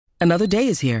Another day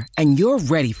is here, and you're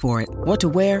ready for it. What to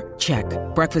wear? Check.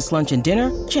 Breakfast, lunch, and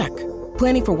dinner? Check.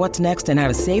 Planning for what's next and how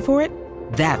to save for it?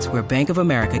 That's where Bank of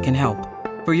America can help.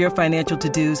 For your financial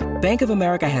to-dos, Bank of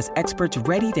America has experts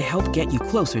ready to help get you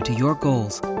closer to your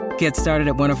goals. Get started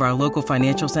at one of our local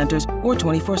financial centers or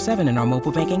 24/7 in our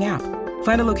mobile banking app.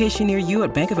 Find a location near you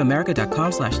at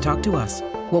bankofamerica.com/talktous.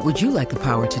 What would you like the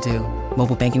power to do?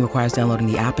 Mobile banking requires downloading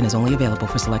the app and is only available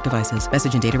for select devices.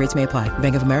 Message and data rates may apply.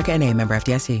 Bank of America N.A., member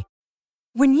FDIC.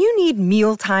 When you need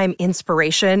mealtime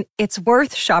inspiration, it's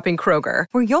worth shopping Kroger,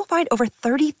 where you'll find over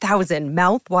 30,000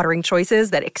 mouth-watering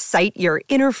choices that excite your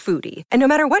inner foodie. And no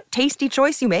matter what tasty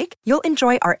choice you make, you'll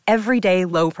enjoy our everyday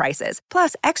low prices,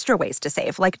 plus extra ways to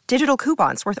save, like digital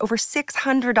coupons worth over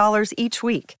 $600 each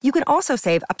week. You can also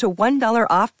save up to $1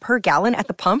 off per gallon at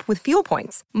the pump with fuel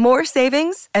points. More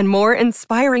savings and more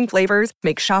inspiring flavors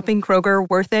make shopping Kroger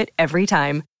worth it every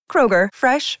time. Kroger,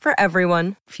 fresh for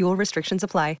everyone. Fuel restrictions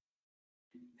apply.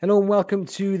 Hello and welcome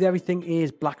to the Everything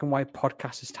is Black and White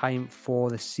podcast. It's time for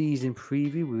the season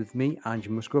preview with me,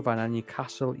 Andrew Musgrove, and our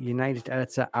Newcastle United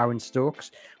editor, Aaron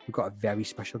Stokes. We've got a very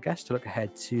special guest to look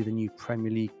ahead to the new Premier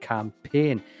League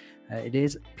campaign. It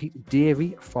is Pete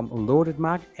Davey from Loaded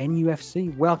Mag,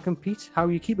 NUFC. Welcome, Pete. How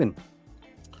are you keeping?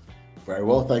 Very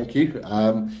well, thank you.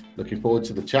 Looking forward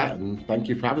to the chat, and thank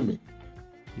you for having me.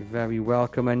 You're very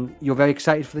welcome, and you're very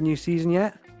excited for the new season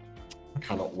yet? I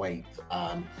cannot wait.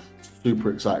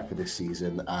 Super excited for this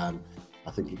season. I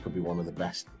think it could be one of the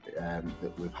best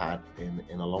that we've had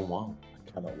in a long while.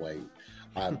 I cannot wait.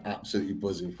 I'm absolutely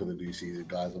buzzing for the new season,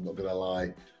 guys. I'm not going to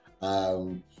lie.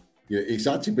 It's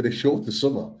actually been a shorter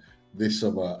summer this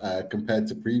summer compared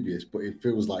to previous, but it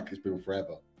feels like it's been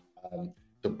forever.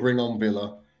 To bring on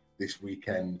Villa this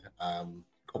weekend, come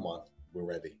on, we're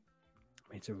ready.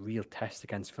 It's a real test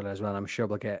against Villa as well. I'm sure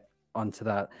we'll get onto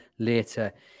that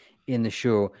later in the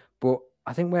show. But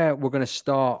I think where we're going to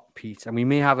start, Pete, and we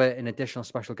may have an additional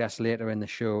special guest later in the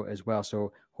show as well,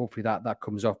 so hopefully that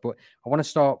comes off. But I want to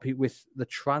start, Pete, with the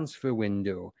transfer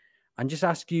window and just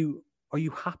ask you, are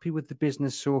you happy with the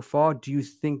business so far? Do you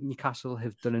think Newcastle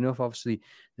have done enough? Obviously,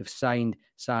 they've signed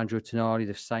Sandro Tonali,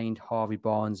 they've signed Harvey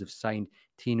Barnes, they've signed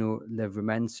Tino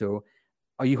Livramento.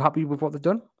 Are you happy with what they've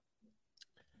done?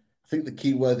 I think the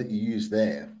key word that you use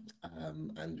there,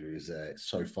 Andrew, is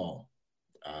so far.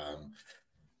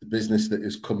 The business that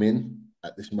has come in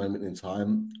at this moment in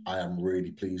time, I am really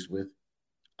pleased with.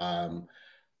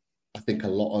 I think a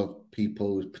lot of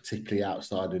people, particularly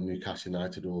outside of Newcastle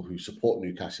United or who support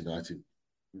Newcastle United,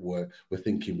 were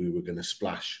thinking we were going to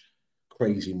splash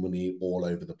crazy money all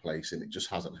over the place, and it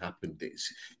just hasn't happened.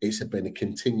 It's been a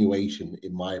continuation,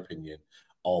 in my opinion,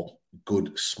 of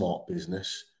good, smart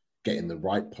business, getting the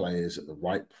right players at the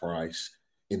right price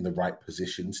in the right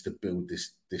positions to build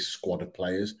this squad of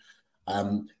players.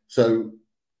 So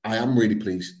I am really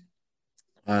pleased.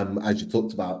 As you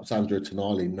talked about, Sandro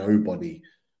Tonali, nobody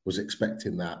was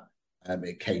expecting that.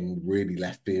 It came really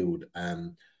left field.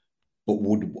 But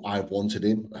would I have wanted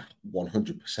him?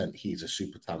 100%. He's a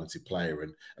super talented player,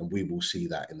 and we will see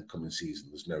that in the coming season.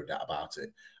 There's no doubt about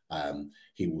it.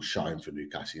 He will shine for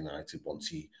Newcastle United once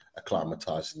he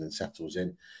acclimatises and settles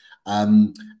in.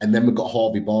 And then we've got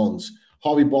Harvey Barnes.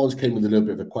 Harvey Barnes came with a little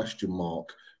bit of a question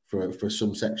mark for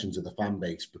some sections of the fan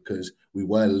base because we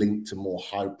were linked to more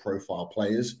high-profile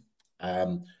players.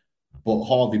 But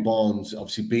Harvey Barnes,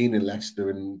 obviously being in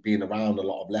Leicester and being around a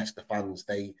lot of Leicester fans,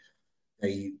 they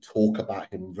talk about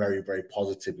him very, very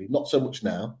positively. Not so much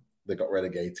now. They got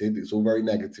relegated. It's all very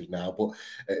negative now. But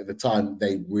at the time,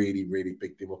 they really, really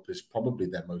bigged him up as probably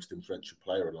their most influential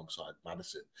player alongside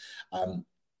Maddison.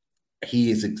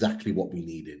 He is exactly what we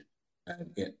needed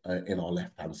in our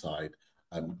left-hand side.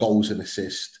 Goals and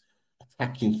assists,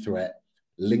 attacking threat,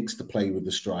 links to play with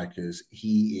the strikers.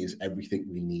 He is everything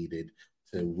we needed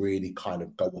to really kind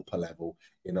of go up a level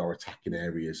in our attacking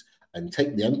areas and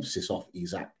take the emphasis off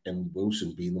Isak and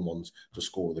Wilson being the ones to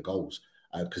score the goals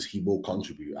because he will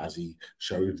contribute as he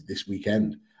showed this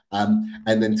weekend. And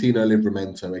then Tino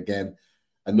Livramento, again,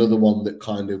 another one that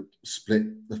kind of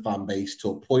split the fan base to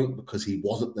a point because he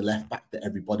wasn't the left back that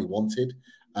everybody wanted.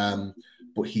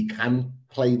 But he can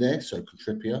play there, so can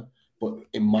Trippier. But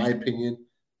in my opinion,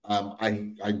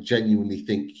 I genuinely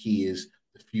think he is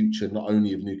the future not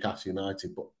only of Newcastle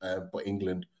United but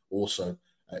England also.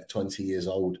 At 20 years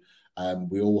old,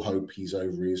 we all hope he's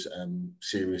over his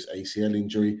serious ACL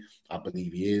injury. I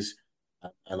believe he is,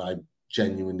 and I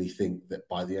genuinely think that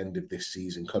by the end of this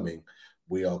season coming,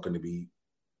 we are going to be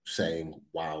saying,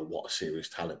 "Wow, what a serious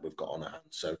talent we've got on our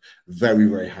hands." So very,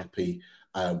 very happy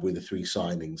with the three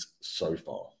signings so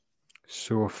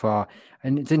far.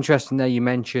 And it's interesting there you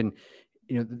mentioned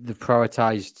they've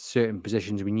prioritised certain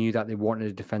positions. We knew that they wanted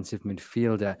a defensive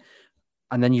midfielder.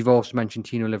 And then you've also mentioned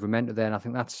Tino Livramento there. And I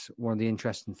think that's one of the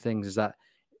interesting things is that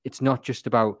it's not just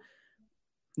about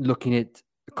looking at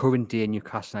the current day in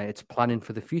Newcastle United, it's planning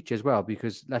for the future as well.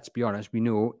 Because let's be honest, we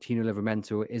know Tino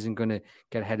Livramento isn't going to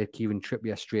get ahead of Kieran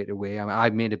Trippier straight away. I mean,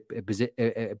 I've made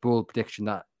a bold prediction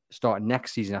that starting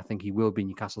next season, I think he will be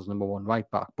Newcastle's number one right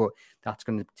back, but that's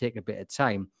going to take a bit of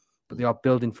time. But they are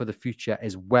building for the future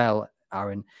as well,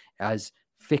 Aaron, as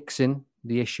fixing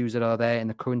the issues that are there in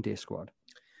the current day squad.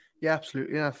 Yeah,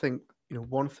 absolutely. And I think,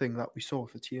 one thing that we saw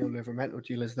with the Tino Livramento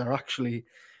deal is they're actually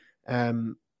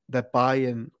they're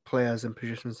buying players in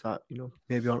positions that,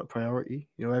 maybe aren't a priority.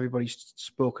 Everybody's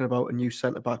spoken about a new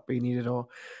centre-back being needed or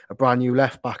a brand new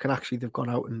left-back, and actually they've gone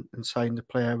out and signed a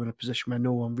player in a position where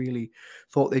no one really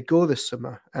thought they'd go this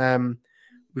summer.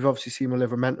 We've obviously seen with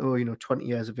Livramento, 20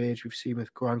 years of age. We've seen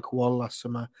with Grant Kowal last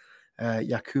summer,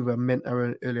 Yakuba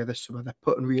Minter earlier this summer. They're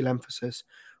putting real emphasis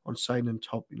on signing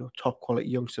top quality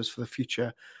youngsters for the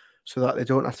future so that they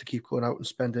don't have to keep going out and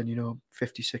spending,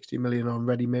 50, 60 million on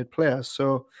ready-made players.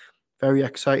 So very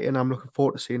exciting. I'm looking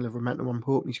forward to seeing Livramento. I'm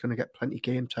hoping he's going to get plenty of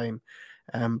game time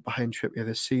behind Trippier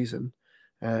this season,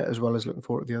 as well as looking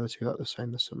forward to the other two that they've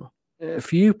signed this summer.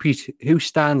 For you, Pete, who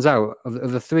stands out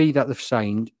of the three that they've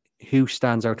signed? Who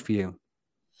stands out for you?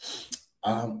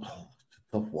 Tough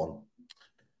one.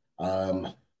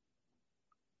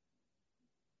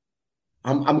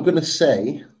 I'm gonna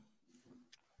say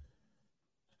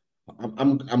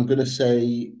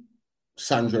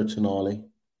Sandro Tonali.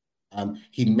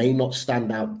 He may not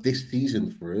stand out this season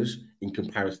for us in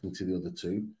comparison to the other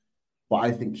two, but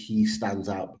I think he stands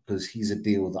out because he's a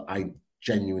deal that I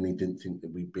genuinely didn't think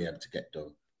that we'd be able to get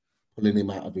done. Pulling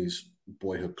him out of his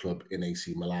boyhood club in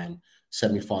AC Milan,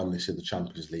 semi-finalist of the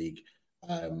Champions League,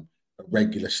 a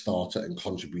regular starter and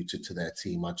contributor to their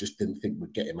team. I just didn't think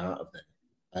we'd get him out of there,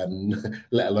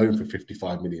 let alone for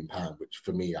 £55 million, which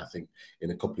for me, I think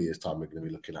in a couple of years' time, we're going to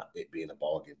be looking at it being a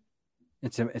bargain.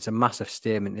 It's a massive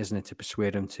statement, isn't it, to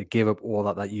persuade him to give up all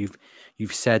that you've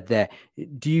said there.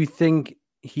 Do you think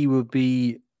he will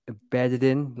be bedded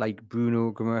in like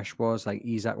Bruno Guimaraes was, like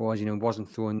Isak was?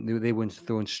 They weren't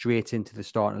thrown straight into the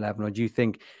starting 11, or do you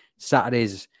think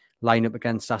Saturday's lineup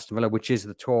against Aston Villa, which is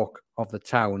the talk of the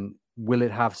town, will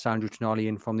it have Sandro Tonali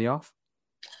in from the off?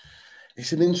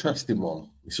 It's an interesting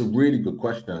one. It's a really good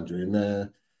question, Andrew.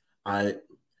 And I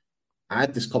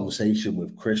had this conversation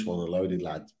with Chris, one of the Loaded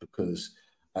lads, because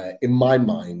in my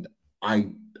mind,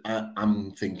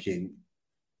 I'm thinking,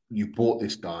 you bought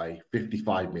this guy,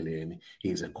 55 million.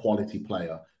 He's a quality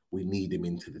player. We need him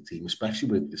into the team, especially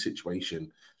with the situation.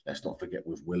 Let's not forget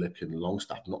with Willock and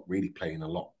Longstaff not really playing a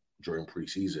lot during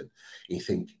pre-season. You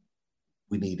think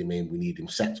we need him in, we need him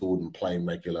settled and playing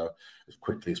regular as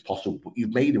quickly as possible. But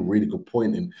you've made a really good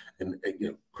point, and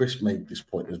Chris made this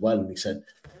point as well, and he said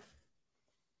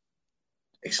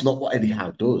it's not what Eddie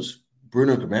Howe does.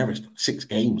 Bruno Guimaraes took 6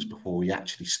 games before he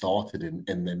actually started and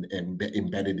then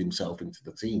embedded himself into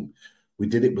the team. We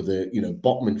did it with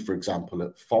Botman, for example,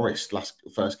 at Forest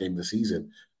first game of the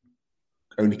season.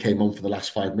 Only came on for the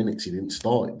last 5 minutes. He didn't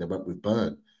start. They went with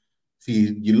Byrne. So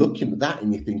you're looking at that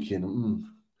and you're thinking,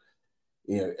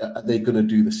 are they going to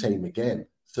do the same again?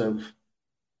 So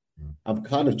I've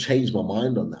kind of changed my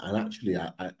mind on that. And actually,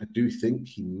 I do think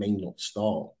he may not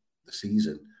start the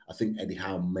season. I think Eddie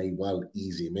Howe may well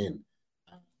ease him in.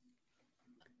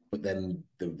 But then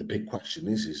the big question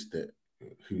is that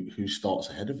who starts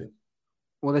ahead of him?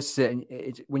 Well, this is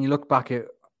it. When you look back at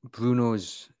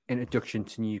Bruno's introduction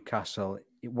to Newcastle,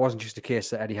 it wasn't just a case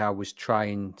that Eddie Howe was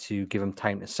trying to give him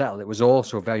time to settle. It was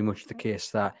also very much the case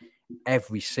that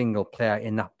every single player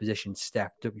in that position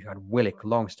stepped up. You had Willock,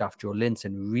 Longstaff, Joe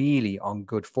Linton really on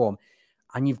good form.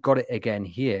 And you've got it again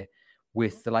here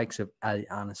with the likes of Elliot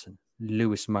Anderson,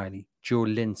 Lewis Miley, Joe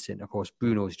Linton. Of course,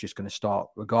 Bruno is just going to start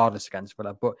regardless against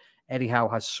Villa. But Eddie Howe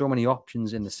has so many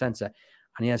options in the centre,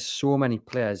 and he has so many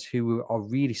players who are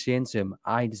really saying to him,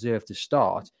 I deserve to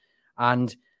start.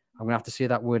 And I'm going to have to say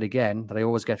that word again that I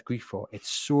always get grief for. It's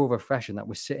so refreshing that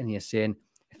we're sitting here saying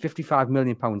a £55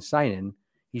 million signing,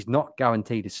 he's not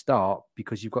guaranteed to start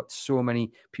because you've got so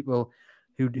many people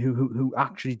who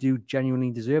actually do genuinely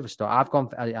deserve a start. I've gone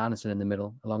for Elliot Anderson in the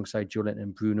middle alongside Joe Linton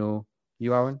and Bruno.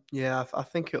 You, Aaron? Yeah, I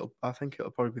think it'll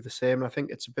probably be the same. I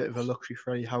think it's a bit of a luxury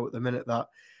for Eddie Howe at the minute that,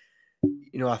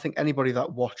 I think anybody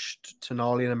that watched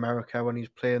Tonali in America when he was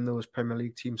playing those Premier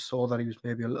League teams saw that he was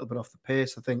maybe a little bit off the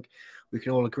pace. I think we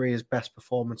can all agree his best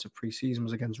performance of pre-season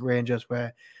was against Rangers,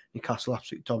 where Newcastle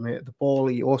absolutely dominated the ball.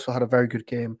 He also had a very good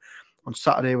game on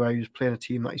Saturday where he was playing a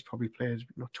team that he's probably played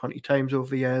 20 times over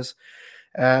the years.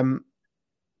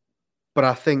 But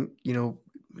I think,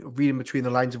 reading between the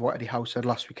lines of what Eddie Howe said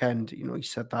last weekend, he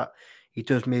said that he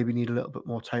does maybe need a little bit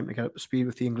more time to get up to speed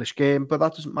with the English game. But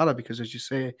that doesn't matter because, as you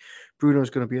say, Bruno's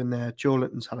going to be in there. Joe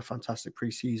Linton's had a fantastic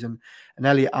preseason. And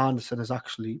Elliot Anderson has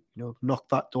actually, knocked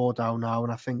that door down now.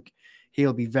 And I think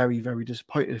he'll be very, very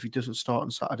disappointed if he doesn't start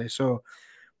on Saturday. So,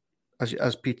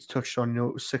 as Pete touched on, it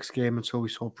was 6 games until we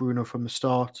saw Bruno from the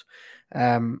start.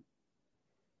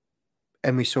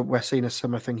 And we're seeing a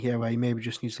similar thing here where he maybe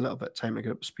just needs a little bit of time to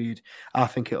get up to speed. I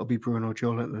think it'll be Bruno,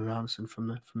 Joe Linton, and Anderson from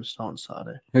the start on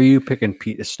Saturday. Who are you picking,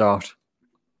 Pete, to start?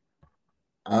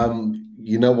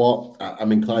 You know what?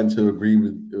 I'm inclined to agree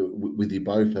with you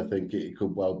both. I think it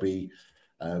could well be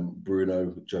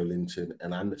Bruno, Joe Linton,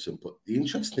 and Anderson. But the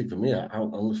interesting thing for me, I'm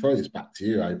going to throw this back to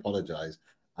you. I apologise.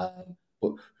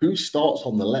 But who starts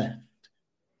on the left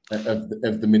of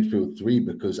the midfield three?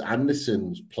 Because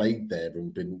Anderson's played there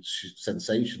and been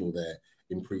sensational there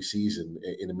in pre-season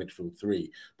in a midfield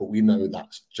three, but we know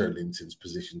that's Joe Linton's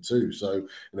position too. So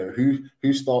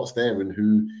who starts there and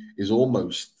who is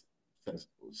almost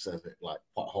says it like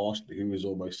quite harshly, who is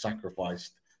almost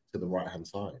sacrificed to the right hand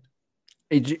side?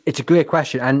 It's a great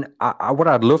question, and what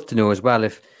I'd love to know as well,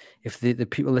 if the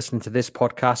people listening to this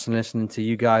podcast and listening to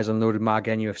you guys on Loaded Mag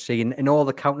NFC and all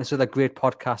the countless other great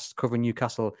podcasts covering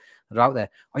Newcastle that are out there,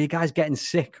 are you guys getting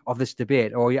sick of this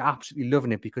debate, or are you absolutely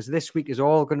loving it? Because this week is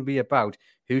all going to be about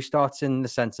who starts in the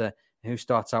centre and who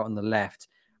starts out on the left,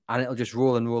 and it'll just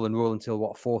roll and roll and roll until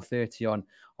 4:30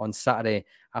 on Saturday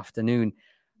afternoon.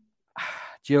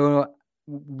 Do you know,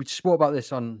 we spoke about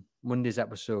this on Monday's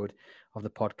episode of the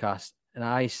podcast, and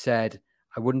I said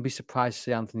I wouldn't be surprised to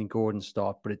see Anthony Gordon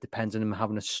start, but it depends on him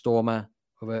having a stormer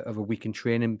of a week in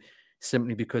training,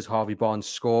 simply because Harvey Barnes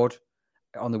scored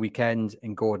on the weekend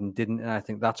and Gordon didn't. And I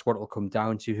think that's what it'll come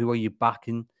down to. Who are you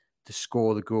backing to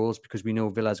score the goals? Because we know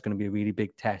Villa's going to be a really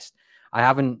big test. I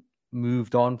haven't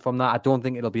moved on from that. I don't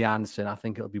think it'll be Anderson. I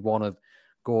think it'll be one of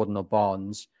Gordon or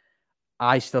Barnes.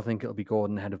 I still think it'll be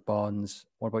Gordon ahead of Barnes.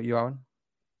 What about you, Aaron?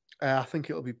 I think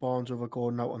it'll be Barnes over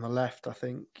Gordon out on the left. I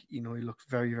think, he looked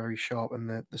very, very sharp in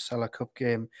the Cellar Cup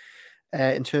game.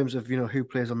 In terms of, who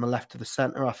plays on the left of the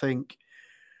centre, I think,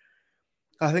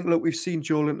 look, we've seen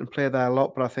Joe Linton play there a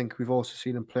lot, but I think we've also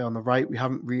seen him play on the right. We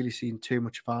haven't really seen too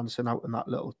much of Anderson out in that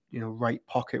little, right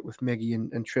pocket with Miggy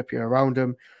and Trippier around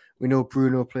him. We know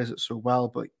Bruno plays it so well,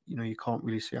 but, you can't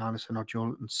really see Anderson or Joe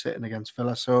Linton sitting against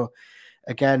Villa. So,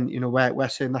 again, we're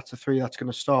saying that's a three that's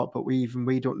going to start, but we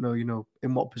don't know,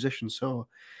 in what position. So,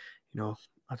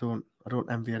 I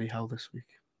don't envy Eddie Howe this week.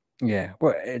 Yeah,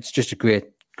 well, it's just a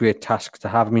great task to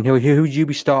have. I mean, who would you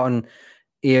be starting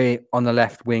here on the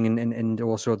left wing and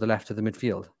also the left of the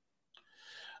midfield?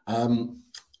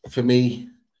 For me,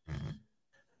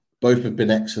 both have been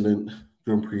excellent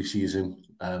during pre-season.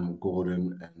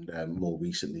 Gordon and more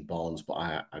recently Barnes, but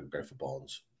I'd go for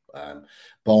Barnes.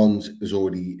 Barnes is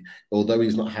already, although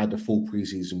he's not had a full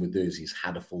preseason with us, he's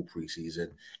had a full preseason.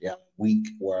 Yeah, week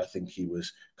where I think he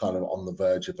was kind of on the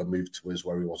verge of a move to us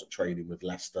where he wasn't training with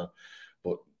Leicester.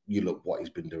 But you look what he's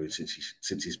been doing since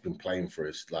he's been playing for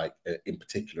us, like in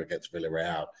particular against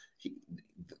Villarreal.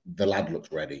 The lad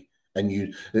looks ready. And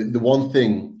the one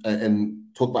thing,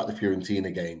 and talk about the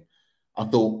Fiorentina game, I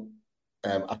thought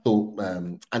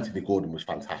Anthony Gordon was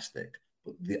fantastic.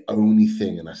 But the only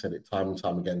thing, and I said it time and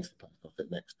time again to the person I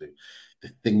sit next to, the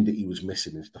thing that he was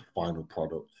missing is the final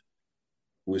product,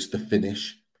 was the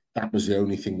finish. That was the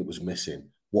only thing that was missing.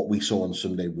 What we saw on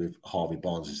Sunday with Harvey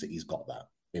Barnes is that he's got that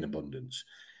in abundance.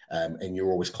 And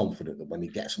you're always confident that when he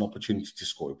gets an opportunity to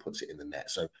score, he puts it in the net.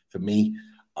 So for me,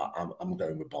 I'm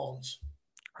going with Barnes.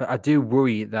 I do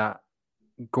worry that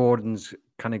Gordon's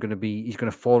kind of he's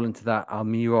going to fall into that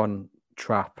Almiron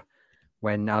trap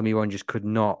when Almiron just could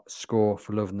not score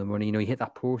for love and the money. He hit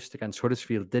that post against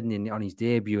Huddersfield, didn't he, on his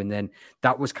debut? And then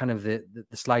that was kind of the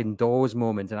sliding doors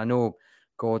moment. And I know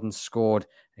Gordon scored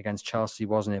against Chelsea,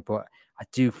 wasn't it? But I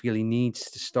do feel he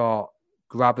needs to start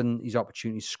grabbing these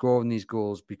opportunities, scoring these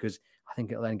goals, because I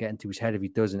think it'll then get into his head if he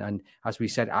doesn't. And as we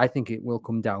said, I think it will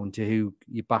come down to who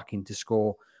you're backing to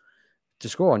score.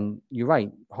 And you're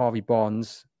right, Harvey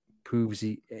Barnes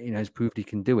has proved he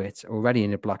can do it already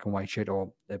in a black and white shirt,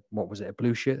 or what was it, a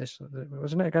blue shirt? This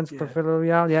wasn't it against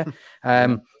Villarreal?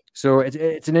 Yeah. So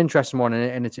it's an interesting one,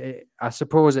 and I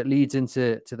suppose it leads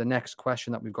into the next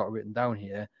question that we've got written down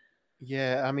here.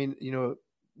 Yeah, I mean,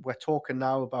 we're talking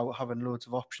now about having loads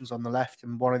of options on the left,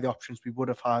 and one of the options we would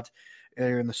have had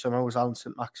earlier in the summer was Alan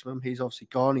St-Maximin. He's obviously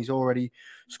gone. He's already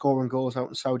scoring goals out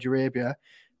in Saudi Arabia.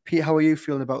 Pete, how are you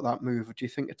feeling about that move? Do you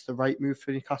think it's the right move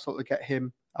for Newcastle to get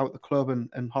him out the club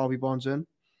and Harvey Barnes in?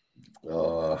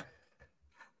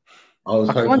 I was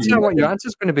I hoping can't you tell what your were.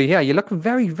 answer's going to be here. You're looking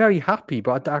very, very happy,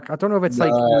 but I don't know if it's like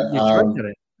you're trying at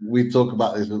it. We talk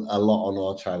about this a lot on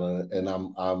our channel, and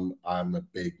I'm a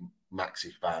big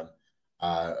Maxi fan,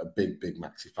 a big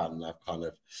Maxi fan, and I've kind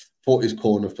of fought his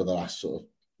corner for the last sort of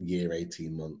year,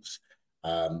 18 months,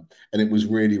 and it was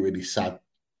really, really sad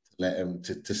to let him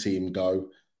to see him go.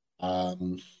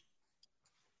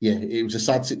 Yeah, it was a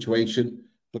sad situation,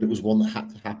 but it was one that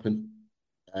had to happen.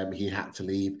 He had to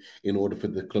leave in order for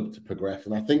the club to progress.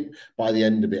 And I think by the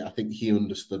end of it, I think he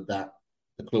understood that,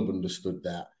 the club understood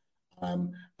that.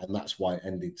 And that's why it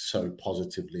ended so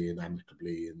positively and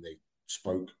amicably. And they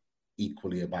spoke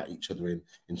equally about each other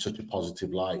in such a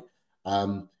positive light.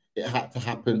 It had to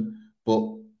happen,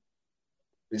 but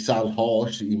it sounds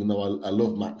harsh, even though I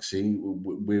love Maxi.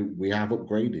 We have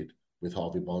upgraded with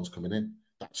Harvey Barnes coming in.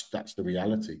 That's the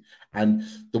reality. And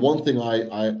the one thing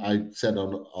I said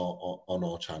on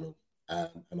our channel,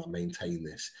 and I maintain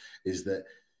this, is that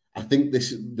I think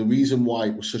the reason why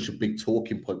it was such a big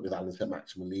talking point with Alan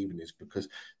Saint-Maximin leaving is because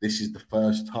this is the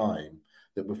first time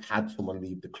that we've had someone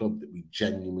leave the club that we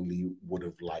genuinely would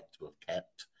have liked to have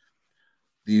kept.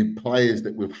 The players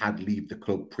that we've had leave the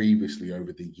club previously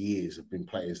over the years have been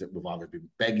players that we've either been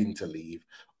begging to leave,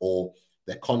 or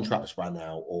their contracts ran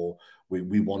out, or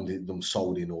we wanted them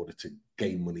sold in order to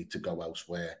gain money to go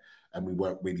elsewhere, and we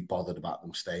weren't really bothered about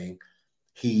them staying.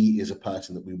 He is a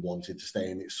person that we wanted to stay,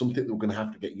 and it's something that we're going to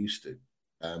have to get used to.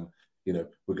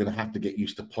 We're going to have to get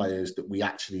used to players that we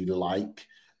actually like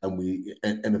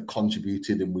and have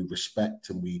contributed and we respect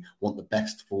and we want the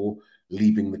best for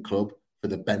leaving the club for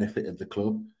the benefit of the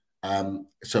club.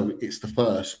 So it's the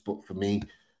first, but for me,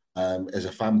 as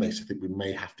a fan base, I think we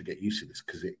may have to get used to this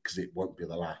because it won't be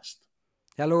the last.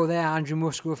 Hello there, Andrew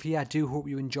Musgrove here. I do hope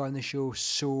you're enjoying the show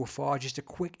so far. Just a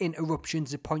quick interruption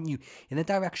to point you in the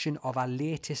direction of our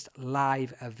latest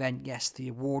live event. Yes, the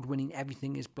award-winning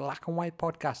Everything is Black and White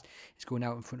podcast is going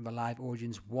out in front of a live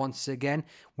audience once again.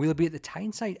 We'll be at the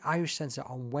Tyneside Irish Centre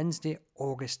on Wednesday,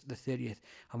 August the 30th,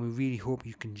 and we really hope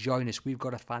you can join us. We've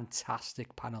got a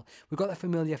fantastic panel. We've got the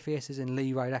familiar faces in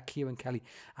Lee Ryder, Kieran Kelly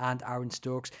and Aaron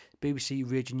Stokes.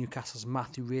 BBC Radio Newcastle's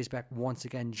Matthew Raisbeck once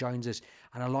again joins us,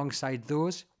 and alongside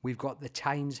those we've got the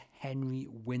Times' Henry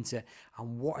Winter.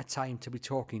 And what a time to be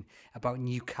talking about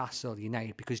Newcastle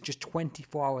United, because just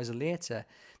 24 hours later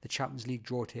the Champions League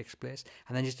draw takes place,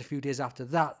 and then just a few days after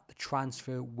that the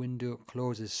transfer window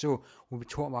closes. So we'll be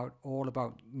talking about all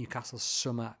about Newcastle's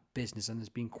summer business, and there's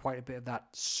been quite a bit of that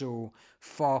so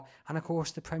far. And of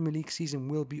course the Premier League season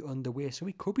will be underway, so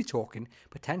we could be talking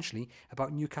potentially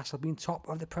about Newcastle being top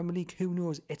of the Premier League. Who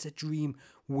knows? It's a dream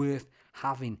worth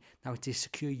having. Now, to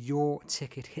secure your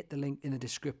ticket, hit the link in the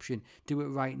description. Do it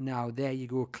right now. There you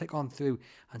go. Click on through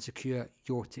and secure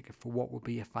your ticket for what will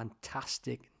be a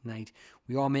fantastic night.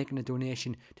 We are making a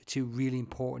donation to two really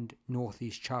important North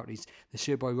East charities, the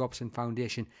Sir Boy Robson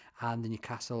Foundation and the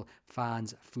Newcastle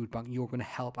Fans Food Bank. You're going to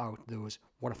help out those.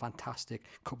 What a fantastic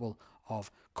couple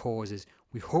of causes.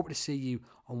 We hope to see you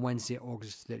on Wednesday,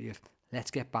 August 30th.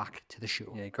 Let's get back to the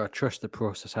show. Yeah, you got to trust the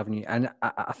process, haven't you? And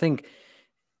I think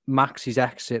Maxi's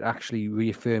exit actually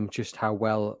reaffirmed just how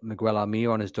well Miguel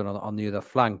Almiron has done on the other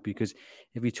flank, because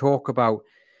if you talk about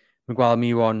Miguel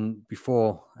Almiron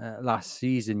before last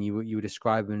season, you were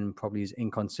describing him probably as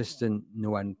inconsistent,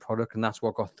 no end product, and that's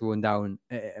what got thrown down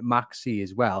Maxi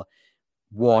as well.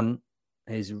 One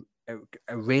is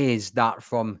erased that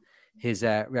from his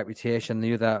reputation.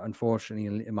 The other,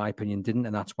 unfortunately, in my opinion, didn't,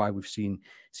 and that's why we've seen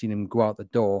him go out the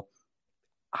door.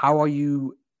 How are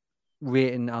you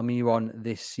rating Almiron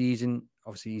this season?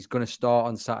 Obviously, he's going to start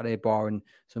on Saturday, barring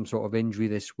some sort of injury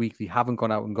this week. They haven't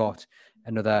gone out and got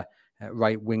another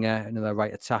right winger, another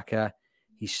right attacker.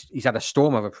 He's had a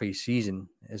storm of a pre-season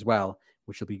as well,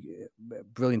 which will be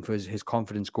brilliant for his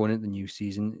confidence going into the new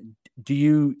season. Do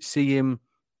you see him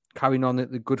carrying on the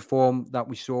good form that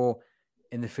we saw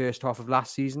in the first half of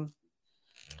last season?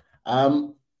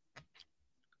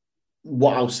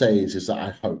 What I'll say is that I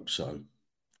hope so.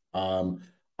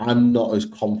 I'm not as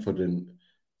confident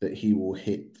that he will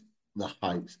hit the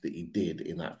heights that he did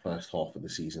in that first half of the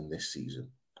season this season.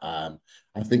 I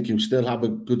think he'll still have a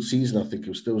good season. I think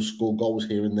he'll still score goals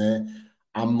here and there.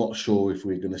 I'm not sure if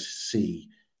we're going to see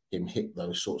him hit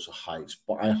those sorts of heights,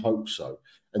 but I hope so.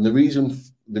 And the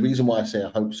reason why I say I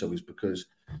hope so is because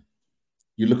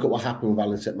you look at what happened with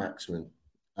Alan Saint-Maximin,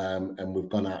 and we've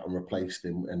gone out and replaced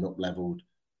him and up-leveled.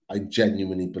 I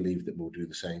genuinely believe that we'll do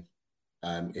the same.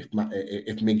 If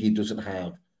Miggy doesn't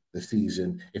have the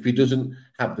season, if he doesn't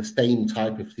have the same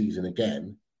type of season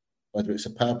again, whether it's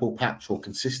a purple patch or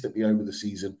consistently over the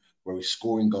season where he's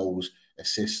scoring goals,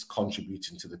 assists,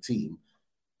 contributing to the team,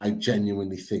 I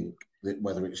genuinely think that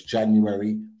whether it's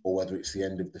January or whether it's the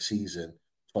end of the season,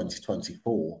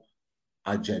 2024,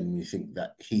 I genuinely think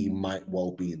that he might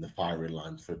well be in the firing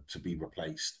line to be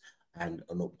replaced and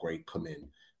an upgrade come in.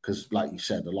 Because, like you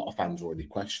said, a lot of fans are already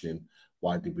questioning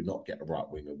why did we not get a right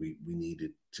winger? We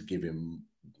needed to give him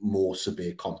more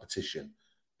severe competition.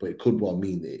 But it could well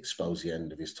mean that it spells the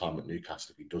end of his time at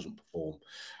Newcastle if he doesn't perform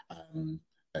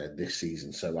this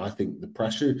season. So I think the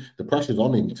pressure's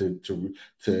on him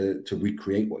to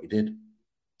recreate what he did.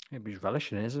 It was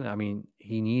relishing, isn't it? I mean,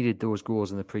 he needed those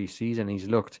goals in the pre-season. He's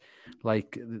looked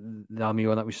like the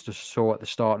Almiron that we saw at the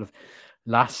start of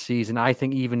last season. I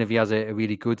think even if he has a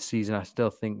really good season, I still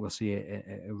think we'll see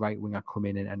a right winger come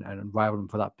in and rival him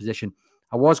for that position.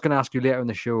 I was going to ask you later in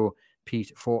the show,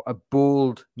 Pete, for a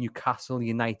bold Newcastle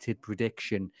United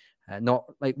prediction. Not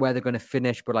like where they're going to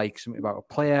finish, but like something about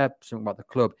a player, something about the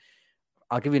club.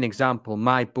 I'll give you an example.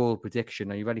 My bold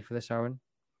prediction. Are you ready for this, Aaron?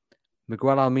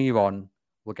 Miguel Almiron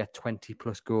will get 20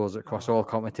 plus goals across all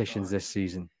competitions this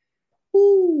season.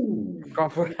 Ooh. Gone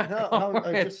for it.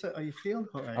 Are you feeling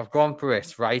right? I've gone for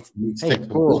it, right? Hey,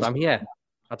 bold, I'm here.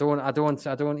 I don't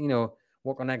want,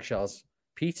 walk on eggshells.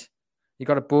 Pete, you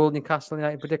got a bold Newcastle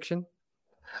United prediction?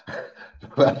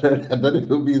 I don't know if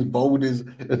it'll be as bold as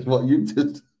what you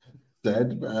just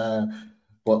said,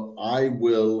 but I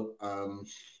will.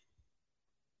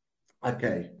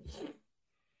 Okay,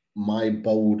 my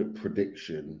bold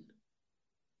prediction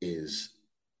is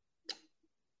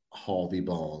Harvey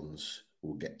Barnes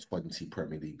will get 20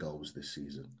 Premier League goals this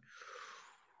season.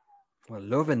 We're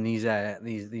loving these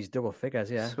double figures,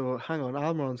 yeah. So hang on,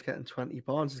 Almiron's getting 20,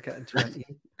 Barnes is getting 20.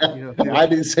 I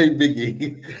didn't say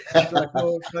Biggie.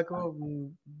 Should I go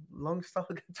Longstaff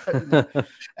again?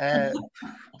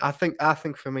 I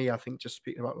think for me, just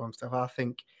speaking about Longstaff, I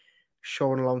think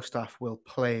Sean Longstaff will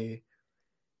play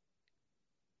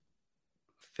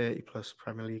 30 plus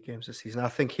Premier League games this season. I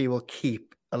think he will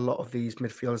keep a lot of these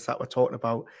midfielders that we're talking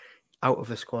about out of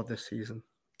the squad this season.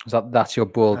 That's your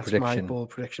bold prediction? That's my bold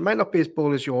prediction. Might not be as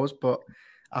bold as yours, but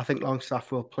I think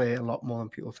Longstaff will play a lot more than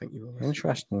people think he will.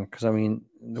 Interesting, because I mean,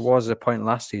 there was a point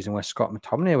last season where Scott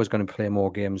McTominay was going to play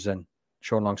more games than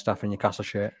Sean Longstaff in Newcastle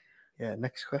shirt. Yeah,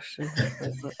 next question.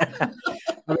 I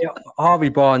mean, Harvey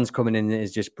Barnes coming in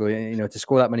is just brilliant. To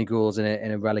score that many goals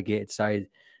in a relegated side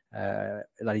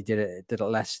that he did at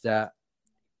Leicester,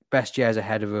 best years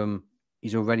ahead of him.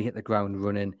 He's already hit the ground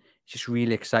running. It's just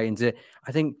really exciting to,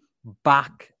 I think,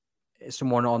 back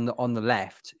someone on the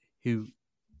left who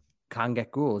can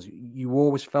get goals. You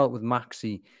always felt with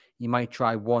Maxi, you might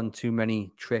try one too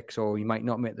many tricks or you might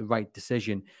not make the right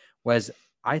decision. Whereas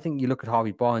I think you look at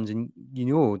Harvey Barnes and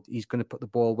he's going to put the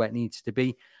ball where it needs to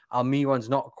be. Almiron's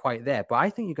not quite there, but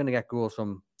I think you're going to get goals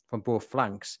from both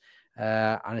flanks.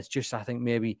 And it's just, I think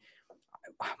maybe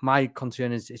my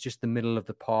concern is it's just the middle of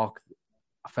the park.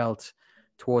 I felt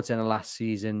towards the end of last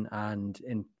season and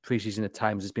in preseason at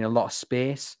times, there's been a lot of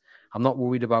space. I'm not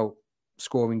worried about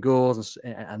scoring goals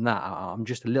and that. I'm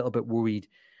just a little bit worried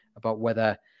about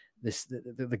whether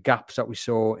the gaps that we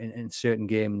saw in certain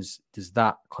games, does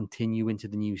that continue into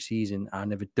the new season?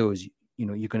 And if it does,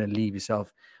 you're going to leave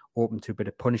yourself open to a bit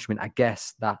of punishment. I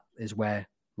guess that is where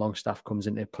Longstaff comes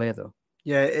into play, though.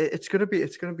 Yeah, it's going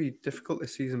to be difficult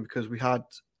this season because we had,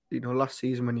 last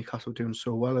season when Newcastle were doing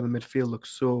so well and the midfield looked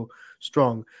so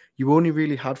strong, you only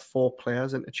really had 4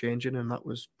 players interchanging, and that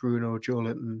was Bruno,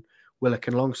 Joelinton, Willock,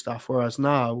 and Longstaff. Whereas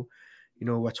now,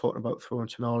 we're talking about throwing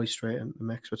Tonali straight into the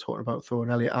mix. We're talking about throwing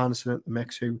Elliot Anderson into the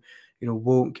mix, who,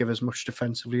 won't give as much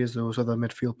defensively as those other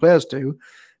midfield players do.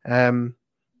 And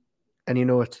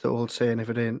it's the old saying, if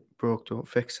it ain't broke, don't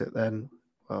fix it. Then,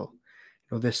 well,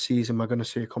 this season we're going to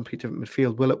see a complete different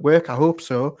midfield. Will it work? I hope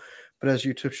so. But as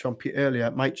you touched on, Pete, earlier,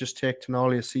 it might just take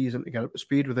Tonali a season to get up to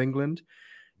speed with England.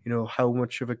 How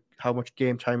much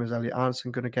game time is Elliot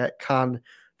Anderson going to get? Can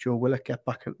Joe Willock get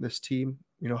back into this team?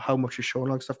 How much is Sean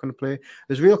Longstaff going to play?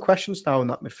 There's real questions now in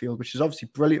that midfield, which is obviously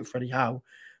brilliant for Eddie Howe.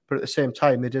 But at the same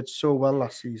time, they did so well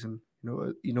last season,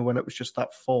 when it was just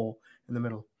that 4 in the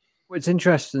middle. Well, it's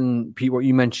interesting, Pete, what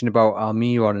you mentioned about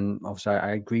Almiron, and obviously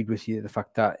I agreed with you, the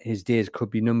fact that his days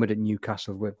could be numbered at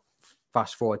Newcastle with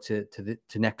fast forward to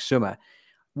next summer.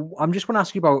 I'm just want to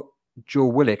ask you about Joe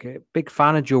Willock. A big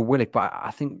fan of Joe Willock, but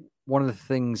I think one of the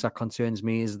things that concerns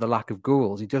me is the lack of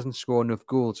goals. He doesn't score enough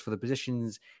goals for the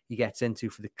positions he gets into,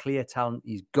 for the clear talent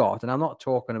he's got. And I'm not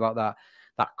talking about that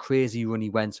crazy run he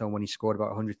went on when he scored about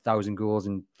 100,000 goals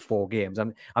in 4 games.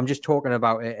 I'm just talking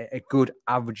about a good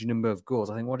average number of goals.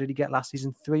 I think, what did he get last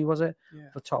season? 3, was it? Yeah.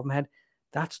 Off the top of my head.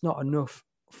 That's not enough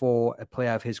for a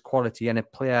player of his quality and a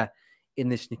player in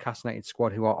this Newcastle United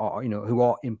squad who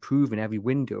are improving every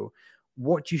window.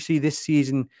 What do you see this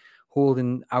season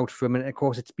holding out for him? And of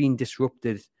course, it's been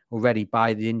disrupted already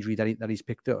by the injury that he's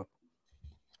picked up.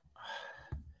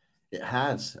 It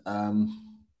has.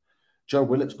 Joe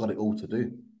Willock's got it all to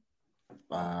do.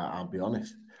 I'll be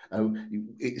honest.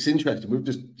 It's interesting. We've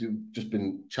just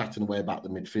been chatting away about the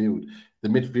midfield. The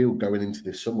midfield going into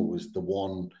this summer was the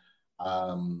one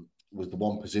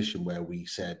position where we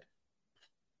said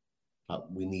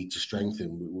we need to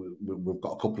strengthen. We've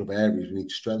got a couple of areas we need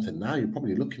to strengthen. Now you're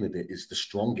probably looking at it as the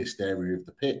strongest area of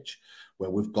the pitch, where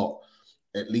we've got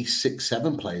at least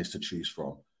 6-7 players to choose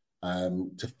from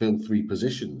to fill 3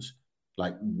 positions.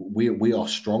 Like we are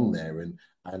strong there,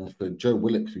 and for Joe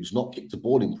Willock, who's not kicked a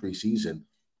ball in pre-season,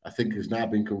 I think has now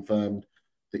been confirmed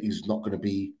that he's not going to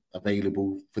be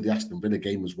available for the Aston Villa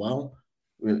game as well.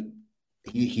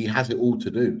 He has it all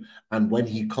to do, and when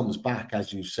he comes back,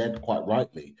 as you said quite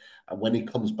rightly, and when he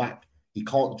comes back, he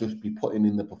can't just be putting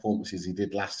in the performances he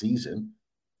did last season.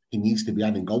 He needs to be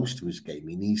adding goals to his game.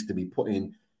 He needs to be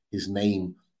putting his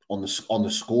name on the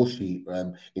score sheet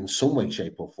in some way,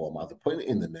 shape, or form, either putting it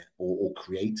in the net or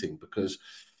creating, because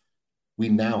we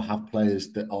now have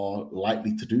players that are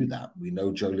likely to do that. We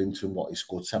know Joe Linton, he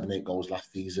scored 7-8 goals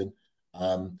last season.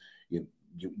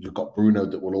 You've got Bruno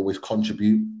that will always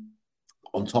contribute.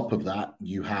 On top of that,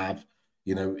 you have,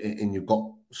 and you've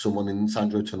got someone in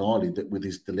Sandro Tonali that with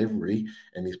his delivery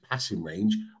and his passing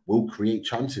range will create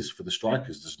chances for the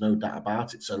strikers. There's no doubt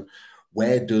about it. So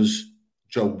where does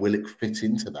Joe Willock fit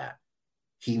into that?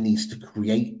 He needs to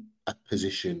create a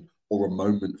position or a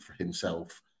moment for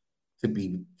himself to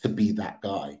be that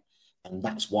guy. And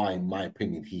that's why, in my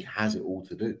opinion, he has it all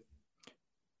to do.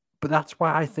 But that's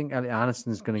why I think Elliot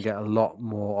Anderson is going to get a lot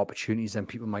more opportunities than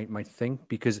people might think,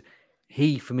 because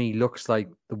he, for me, looks like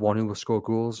the one who will score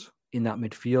goals in that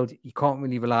midfield. You can't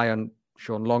really rely on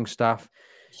Sean Longstaff.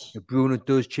 Bruno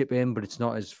does chip in, but it's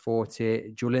not his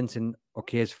forte. Joe Linton,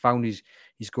 okay, has found his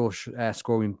goal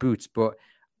scoring boots, but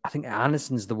I think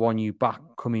Anderson's the one you back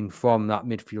coming from that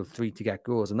midfield 3 to get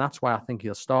goals. And that's why I think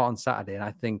he'll start on Saturday. And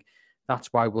I think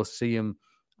that's why we'll see him,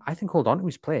 I think, hold on to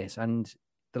his place. And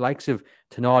the likes of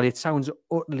Tonali, it sounds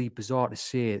utterly bizarre to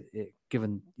say,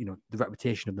 given the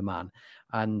reputation of the man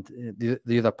and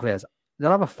the other players, they'll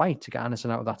have a fight to get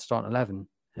Anderson out of that starting 11.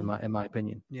 In my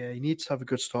opinion. Yeah, he needs to have a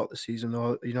good start this season,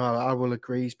 though. I will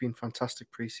agree. He's been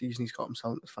fantastic pre-season. He's got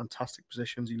himself into fantastic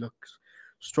positions. He looks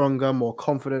stronger, more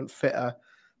confident, fitter.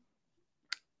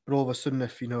 But all of a sudden,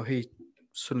 if he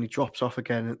suddenly drops off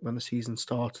again when the season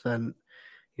starts, then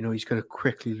he's going to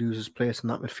quickly lose his place in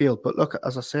that midfield. But look,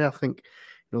 as I say, I think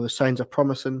the signs are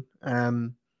promising.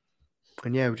 And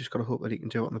yeah, we just got to hope that he can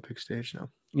do it on the big stage now.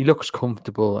 He looks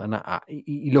comfortable and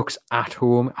he looks at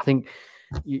home. I think.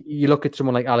 You look at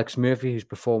someone like Alex Murphy, who's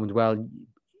performed well,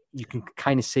 you can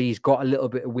kind of see he's got a little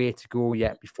bit of way to go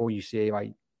yet before you say,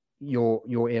 right,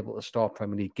 you're able to start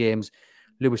Premier League games.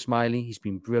 Lewis Miley, he's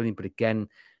been brilliant, but again,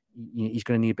 he's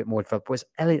going to need a bit more development. Whereas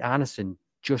Elliot Anderson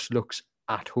just looks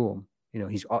at home.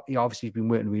 He obviously has been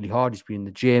working really hard. He's been in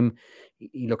the gym.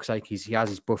 He looks like he has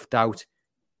his buffed out.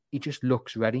 He just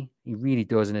looks ready. He really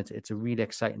does, and it's a really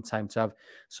exciting time to have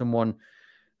someone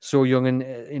so young and,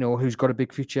 who's got a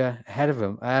big future ahead of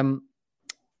him.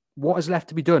 What is left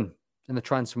to be done in the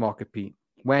transfer market, Pete?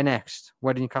 Where next?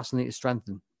 Where do Newcastle need to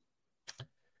strengthen?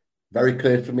 Very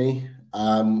clear for me.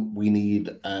 We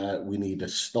need a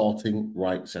starting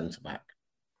right centre-back.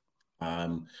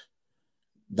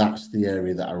 That's the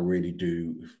area that I really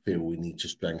do feel we need to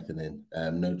strengthen in.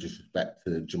 No disrespect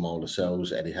to Jamal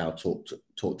Lascelles. Eddie Howe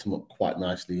talked him up quite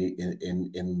nicely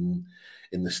in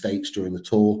the States during the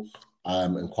tour.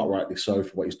 And quite rightly so for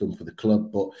what he's done for the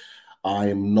club. But I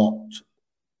am not,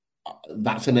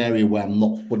 that's an area where I'm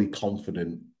not fully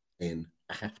confident in,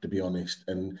 I have to be honest.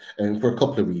 And for a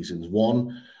couple of reasons.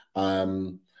 One,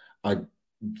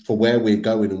 for where we're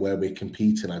going and where we're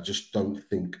competing, I just don't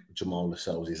think Jamal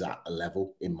Lascelles is at a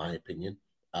level, in my opinion,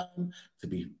 to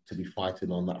be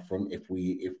fighting on that front. If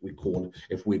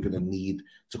we're going to need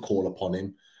to call upon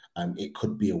him, it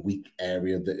could be a weak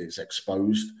area that is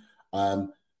exposed.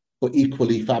 But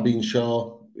equally, Fabian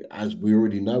Schär, as we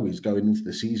already know, he's going into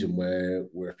the season where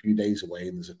we're a few days away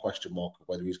and there's a question mark of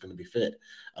whether he's going to be fit.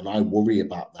 And I worry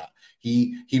about that.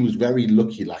 He was very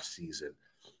lucky last season.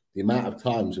 The amount of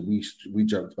times, and we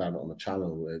joked about it on the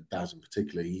channel, Daz in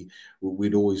particular,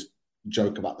 we'd always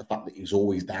joke about the fact that he's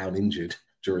always down injured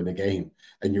during a game.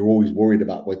 And you're always worried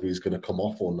about whether he's going to come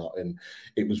off or not. And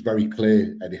it was very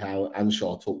clear, Eddie Howe and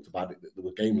Schär talked about it, that there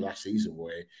were games last season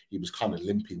where he was kind of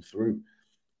limping through.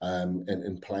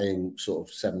 and playing sort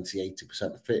of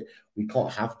 70-80% fit. We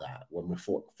can't have that when we're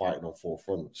fighting on four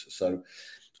fronts. So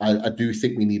I do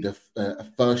think we need a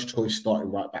first choice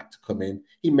starting right back to come in.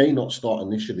 He may not start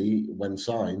initially when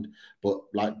signed, but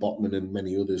like Botman and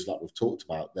many others like we've talked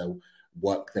about, they'll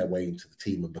work their way into the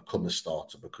team and become a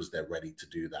starter because they're ready to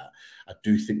do that. I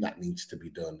do think that needs to be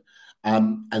done.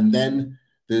 And then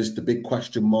there's the big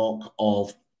question mark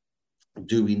of,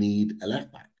 do we need a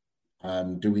left back?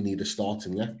 Do we need a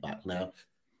starting left back? Now,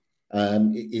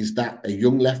 is that a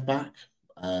young left back?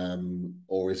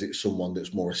 Or is it someone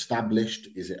that's more established?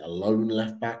 Is it a lone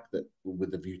left back that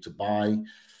with a view to buy?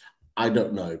 I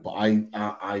don't know, but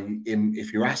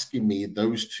if you're asking me,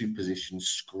 those two positions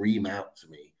scream out to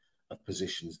me of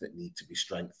positions that need to be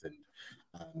strengthened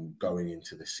going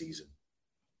into the season.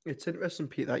 It's interesting,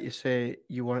 Pete, that you say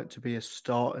you want it to be a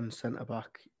starting centre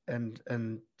back, and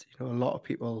a lot of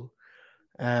people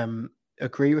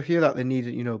agree with you that they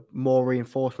need more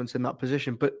reinforcements in that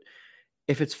position. But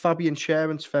if it's Fabian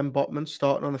Schär and Sven Botman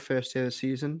starting on the first day of the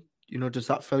season, does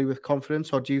that fill you with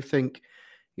confidence, or do you think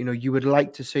you would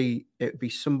like to see it be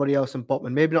somebody else in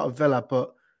Botman, maybe not a Villa,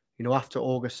 but after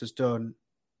August is done,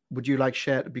 would you like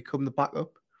Schär to become the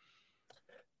backup?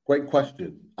 Great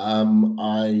question.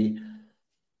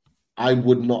 I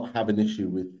would not have an issue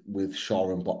with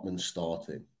Schär and Botman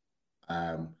starting.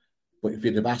 But if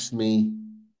you'd have asked me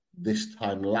this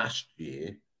time last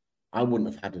year, I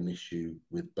wouldn't have had an issue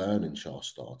with Burn and Schär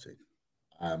starting.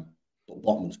 But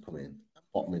Botman's come in.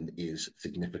 Botman is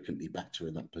significantly better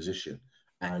in that position.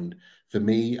 And for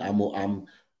me, I'm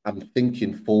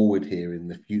thinking forward here in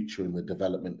the future and the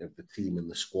development of the team and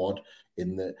the squad.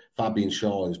 In that Fabian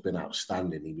Schär has been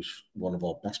outstanding. He was one of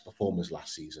our best performers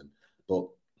last season, but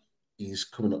he's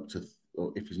coming up to,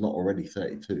 if he's not already,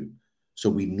 32. So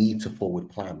we need to forward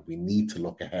plan. We need to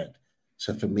look ahead.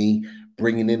 So for me,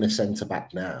 bringing in a centre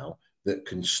back now that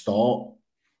can start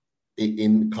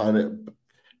in kind of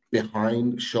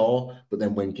behind Schär, but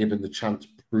then when given the chance,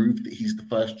 prove that he's the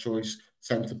first choice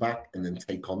centre back and then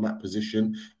take on that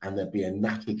position, and there'd be a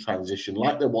natural transition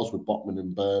like there was with Botman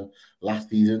and Burn last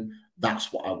season.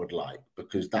 That's what I would like,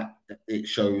 because that it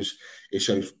shows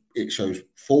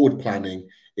forward planning.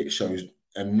 It shows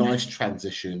a nice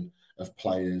transition of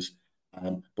players,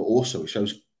 but also it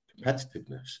shows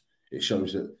competitiveness. It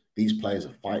shows that these players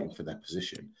are fighting for their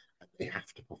position and they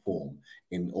have to perform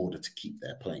in order to keep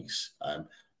their place.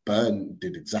 Burn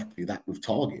did exactly that with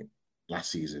Target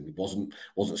last season. He wasn't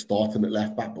starting at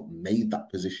left back, but made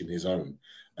that position his own,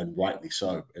 and rightly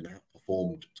so, and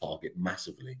outperformed Target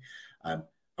massively.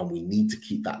 And we need to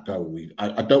keep that going.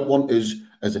 I don't want us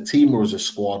as a team or as a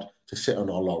squad to sit on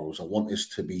our laurels. I want us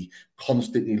to be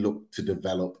constantly look to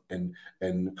develop and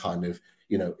kind of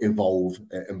evolve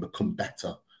and become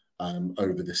better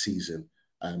over the season.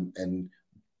 And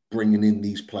bringing in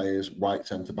these players, right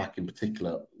centre back in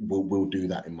particular, will do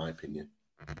that, in my opinion.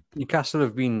 Newcastle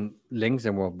have been linked,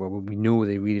 and we know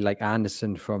they really like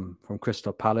Anderson from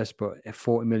Crystal Palace, but a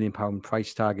 £40 million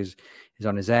price tag is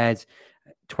on his head.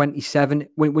 27.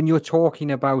 When you're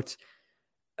talking about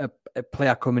a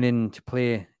player coming in to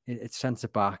play at centre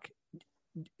back,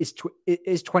 is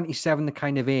 27 the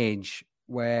kind of age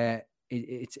where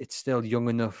it's still young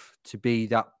enough to be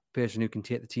that person who can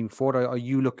take the team forward? Or are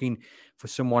you looking for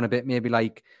someone a bit maybe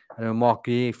like, I don't know, Marc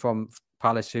Guéhi from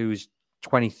Palace, who's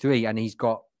 23 and he's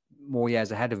got more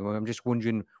years ahead of him? I'm just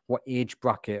wondering, what age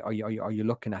bracket are you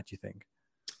looking at, do you think?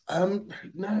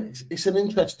 No, it's an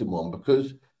interesting one,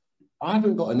 because I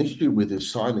haven't got an issue with us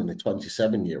signing a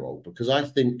 27-year-old, because I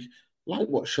think, like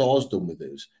what Shaw's done with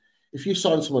us, if you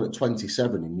sign someone at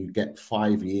 27 and you get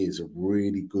 5 years of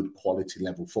really good quality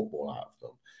level football out of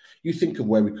them, you think of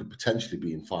where we could potentially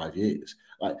be in 5 years.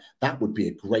 Like, that would be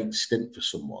a great stint for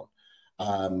someone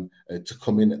to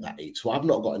come in at that age. So I've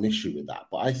not got an issue with that.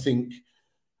 But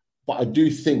I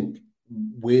do think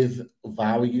with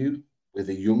value, with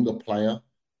a younger player,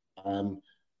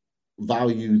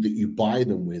 value that you buy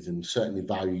them with, and certainly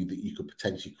value that you could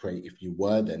potentially create if you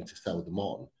were then to sell them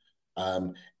on,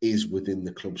 is within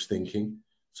the club's thinking.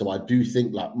 So I do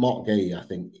think, like Marc Guéhi, I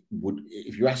think would,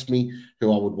 if you ask me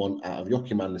who I would want out of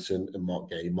Joachim Andersen and Marc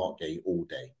Guéhi all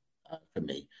day for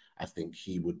me. I think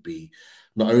he would be,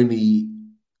 not only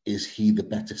is he the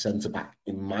better centre back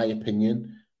in my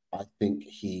opinion, I think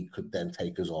he could then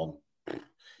take us on.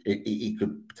 He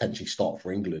could potentially start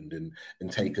for England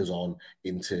and take us on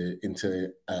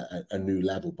into a new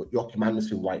level. But Joachim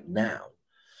Andersen right now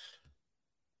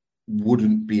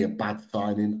wouldn't be a bad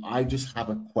signing. I just have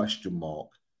a question mark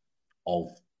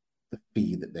of the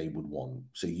fee that they would want.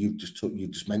 So you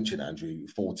just mentioned, Andrew,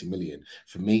 40 million.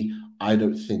 For me, I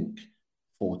don't think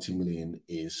 40 million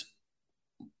is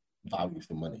value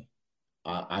for money.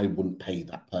 I wouldn't pay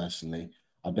that personally.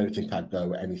 I don't think I'd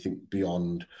go anything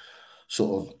beyond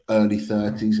sort of early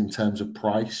 30s in terms of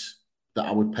price that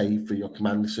I would pay for Joachim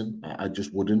Andersen. I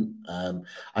just wouldn't.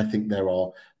 I think there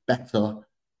are better,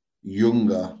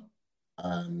 younger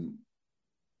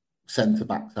centre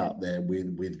backs out there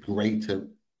with greater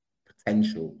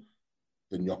potential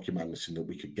than Joachim Andersen that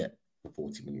we could get for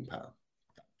 £40 million.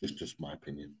 Just my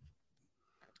opinion.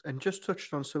 And just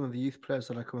touched on some of the youth players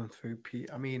that are coming through, Pete.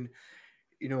 I mean,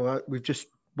 we've just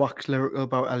waxed lyrical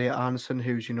about Elliot Anderson,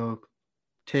 who's,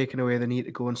 taken away the need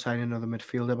to go and sign another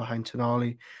midfielder behind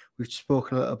Tonali. We've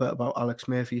spoken a little bit about Alex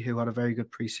Murphy, who had a very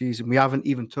good pre-season. We haven't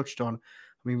even touched on,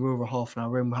 we're over half an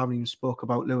hour in, we haven't even spoke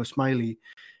about Lewis Miley,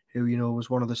 who, was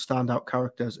one of the standout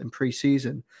characters in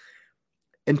pre-season.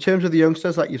 In terms of the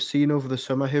youngsters that you've seen over the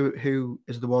summer, who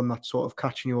is the one that's sort of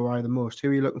catching your eye the most? Who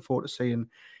are you looking forward to seeing,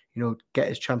 get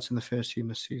his chance in the first team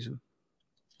this season?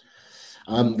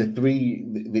 The three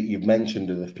that you've mentioned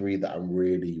are the three that I'm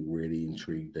really, really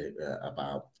intrigued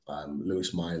about.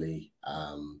 Lewis Miley,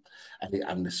 Elliot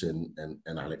Anderson,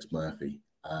 and Alex Murphy.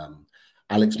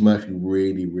 Alex Murphy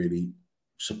really, really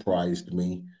surprised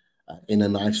me in a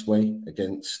nice way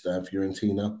against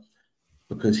Fiorentina,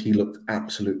 because he looked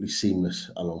absolutely seamless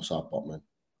alongside Botman.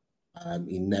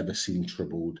 He never seemed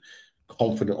troubled,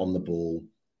 confident on the ball,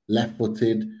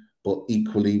 left-footed, but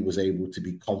equally was able to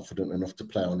be confident enough to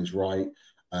play on his right.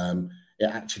 It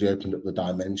actually opened up the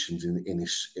dimensions in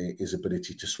his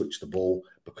ability to switch the ball,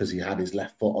 because he had his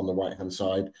left foot on the right-hand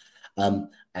side.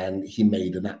 And he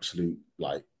made an absolute,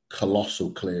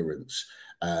 colossal clearance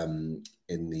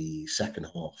in the second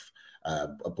half.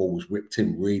 A ball was whipped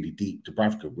in really deep.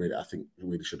 Dubravka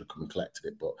really should have come and collected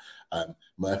it, but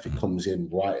Murphy comes in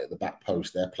right at the back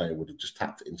post. Their player would have just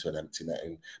tapped it into an empty net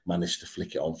and managed to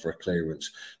flick it on for a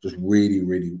clearance. Just really,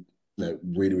 really,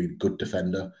 really good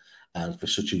defender for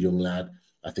such a young lad.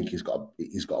 I think he's got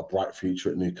a bright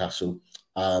future at Newcastle.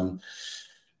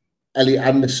 Elliot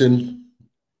Anderson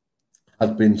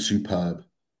has been superb.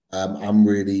 I'm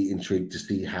really intrigued to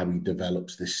see how he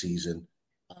develops this season.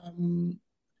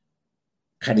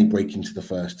 Can he break into the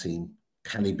first team?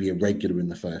 Can he be a regular in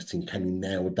the first team? Can he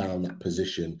nail down that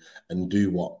position and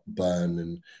do what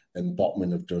Byrne and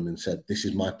Botman have done and said, this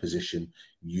is my position.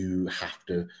 You have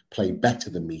to play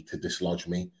better than me to dislodge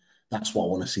me. That's what I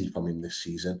want to see from him this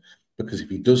season. Because if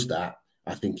he does that,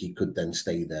 I think he could then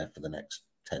stay there for the next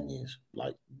 10 years.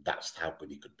 That's how good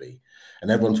he could be.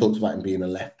 And everyone talks about him being a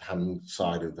left-hand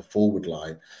side of the forward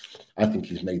line. I think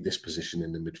he's made this position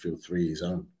in the midfield three his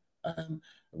own.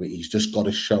 He's just got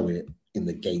to show it in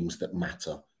the games that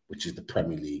matter, which is the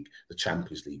Premier League, the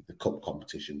Champions League, the cup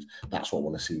competitions. That's what I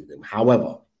want to see with him.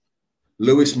 However,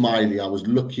 Lewis Miley, I was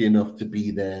lucky enough to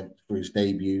be there for his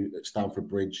debut at Stamford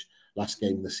Bridge, last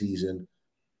game of the season.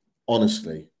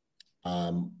 Honestly,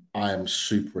 I am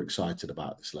super excited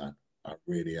about this lad. I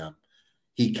really am.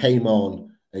 He came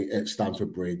on at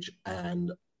Stamford Bridge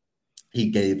and he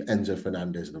gave Enzo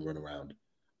Fernandez the runaround.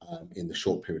 In the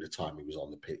short period of time he was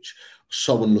on the pitch.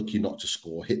 So unlucky not to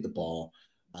score, hit the bar,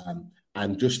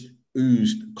 and just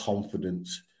oozed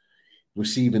confidence,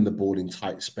 receiving the ball in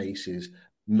tight spaces,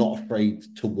 not afraid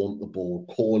to want the ball,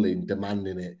 calling,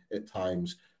 demanding it at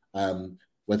times,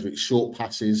 whether it's short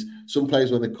passes. Some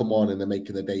players, when they come on and they're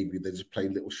making their debut, they just play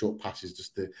little short passes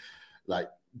just to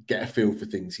get a feel for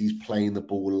things. He's playing the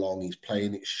ball long, he's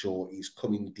playing it short, he's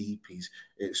coming deep,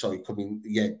 coming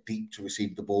deep to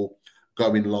receive the ball,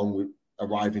 going long with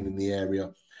arriving in the area.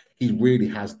 He really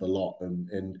has the lot,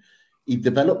 and he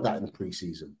developed that in the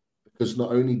preseason, because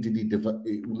not only did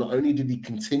he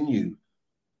continue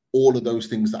all of those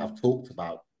things that I've talked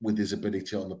about with his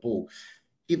ability on the ball,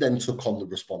 he then took on the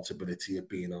responsibility of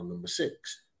being our number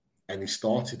 6, and he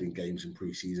started in games in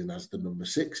preseason as the number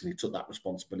 6, and he took that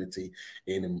responsibility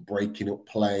in and breaking up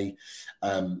play,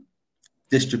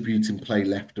 distributing play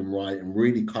left and right, and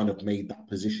really kind of made that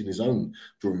position his own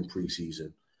during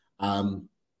pre-season. And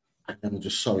I'm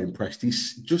just so impressed.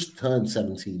 He's just turned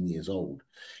 17 years old.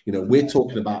 We're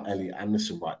talking about Elliot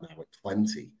Anderson right now at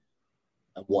 20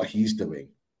 and what he's doing.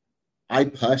 I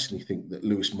personally think that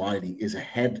Lewis Miley is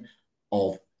ahead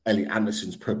of Elliot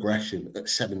Anderson's progression at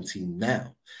 17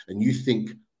 now. And you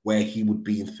think where he would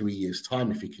be in 3 years' time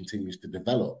if he continues to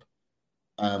develop.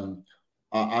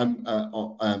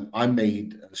 I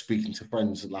made, speaking to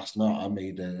friends last night, I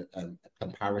made a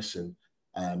comparison,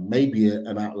 maybe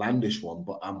an outlandish one,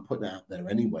 but I'm putting it out there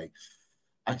anyway.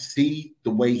 I see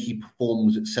the way he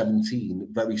performs at 17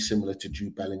 very similar to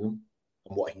Jude Bellingham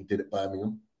and what he did at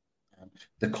Birmingham.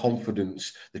 The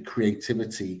confidence, the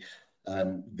creativity,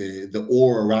 the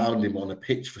aura around him on a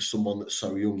pitch for someone that's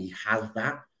so young, he has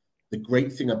that. The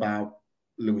great thing about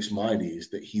Lewis Miley is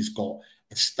that he's got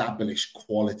established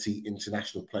quality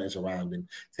international players around him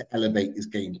to elevate his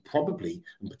game probably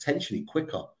and potentially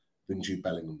quicker than Jude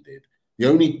Bellingham did. The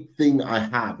only thing I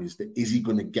have is that is he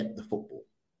going to get the football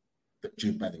that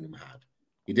Jude Bellingham had?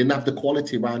 He didn't have the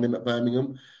quality around him at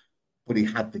Birmingham, but he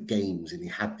had the games and he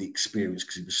had the experience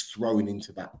because he was thrown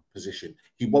into that position.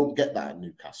 He won't get that at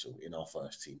Newcastle in our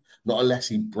first team, not unless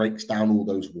he breaks down all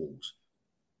those walls.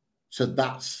 So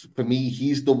that's, for me,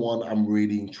 he's the one I'm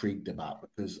really intrigued about,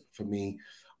 because for me,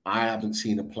 I haven't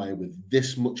seen a player with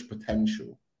this much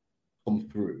potential come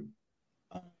through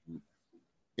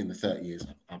in the 30 years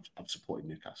I've supported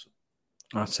Newcastle.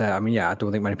 That's it. I mean, yeah, I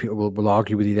don't think many people will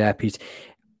argue with you there, Pete.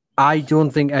 I don't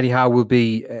think Eddie Howe will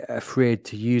be afraid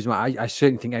to use him. I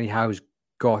certainly think Eddie Howe's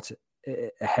got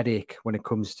a headache when it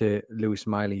comes to Lewis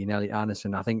Miley and Elliot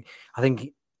Anderson. I think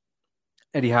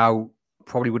Eddie Howe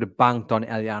probably would have banked on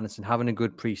Elliot Anderson having a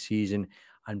good pre-season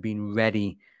and being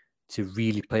ready to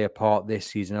really play a part this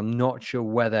season. I'm not sure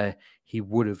whether he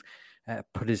would have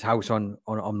put his house on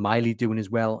Miley doing as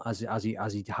well as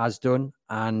he has done.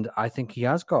 And I think he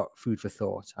has got food for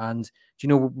thought. And,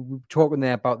 we're talking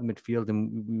there about the midfield,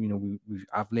 and,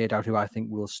 I've laid out who I think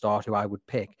will start, who I would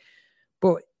pick.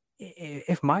 But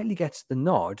if Miley gets the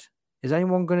nod, is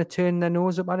anyone going to turn their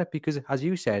nose up at it? Because, as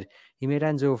you said, he made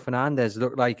Enzo Fernandez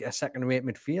look like a second-rate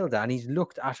midfielder, and he's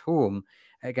looked at home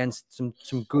against some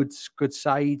good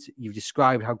sides. You've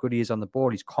described how good he is on the ball.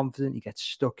 He's confident. He gets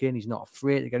stuck in. He's not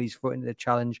afraid to get his foot into the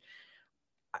challenge.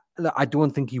 I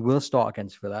don't think he will start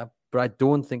against Villa, but I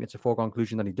don't think it's a foregone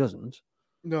conclusion that he doesn't.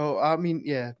 No, I mean,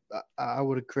 yeah, I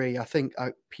would agree. I think,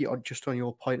 Peter, just on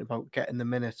your point about getting the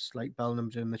minutes like Bellingham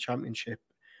did in the Championship,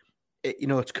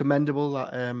 it's commendable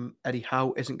that Eddie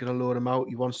Howe isn't going to load him out.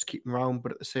 He wants to keep him around,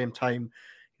 but at the same time,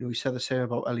 he said the same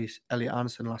about Elliot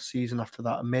Anderson last season after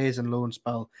that amazing loan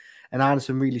spell. And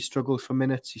Anderson really struggled for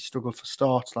minutes. He struggled for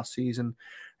starts last season.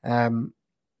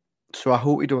 So I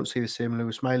hope we don't see the same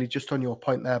Lewis Miley. Just on your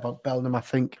point there about Bellingham, I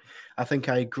think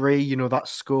I agree. That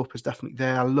scope is definitely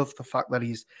there. I love the fact that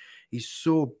he's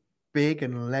so big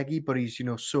and leggy, but he's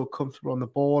so comfortable on the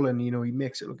ball, and he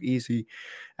makes it look easy.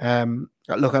 Look,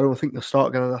 I don't think they'll start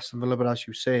again at Aston Villa, but as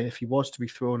you say, if he was to be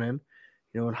thrown in,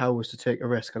 and Howe was to take a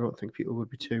risk, I don't think people would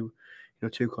be too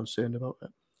concerned about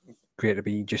it. Great to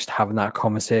be just having that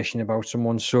conversation about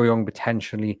someone so young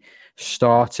potentially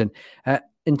starting.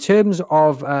 In terms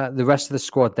of the rest of the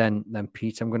squad, then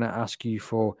Pete, I'm going to ask you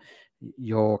for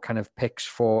your kind of picks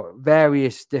for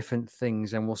various different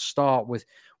things, and we'll start with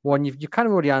one you kind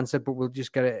of already answered, but we'll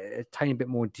just get a tiny bit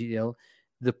more detail.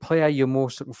 The player you're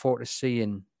most looking forward to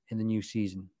seeing in the new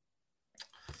season.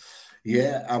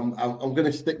 Yeah, I'm going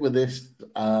to stick with this.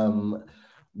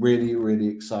 Really, really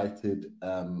excited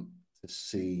to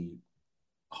see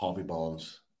Harvey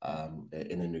Barnes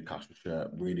in a Newcastle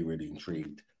shirt. Really, really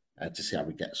intrigued to see how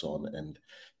he gets on, and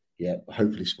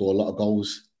hopefully score a lot of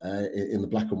goals in the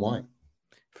black and white.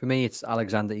 For me, it's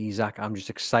Alexander Isak. I'm just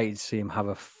excited to see him have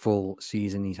a full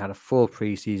season. He's had a full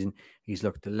pre-season. He's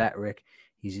looked electric.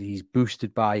 He's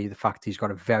boosted by the fact he's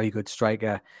got a very good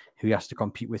striker who he has to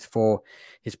compete with for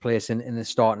his place in the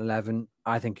starting 11.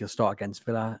 I think he'll start against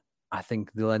Villa. I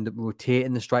think they'll end up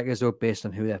rotating the strikers though based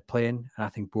on who they're playing. And I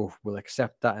think both will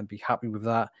accept that and be happy with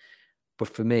that. But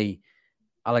for me,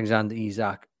 Alexander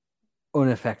Isak,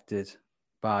 unaffected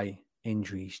by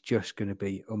injuries, just going to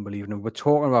be unbelievable. We're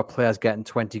talking about players getting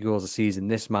 20 goals a season.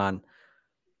 This man,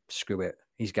 screw it.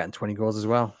 He's getting 20 goals as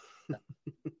well.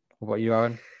 What about you,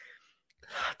 Aaron?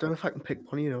 I don't know if I can pick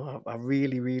one. I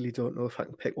really, really don't know if I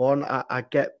can pick one. I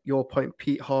get your point,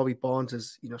 Pete. Harvey Barnes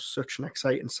is, such an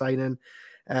exciting signing.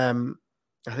 I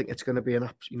think it's going to be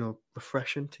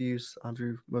refreshing, to use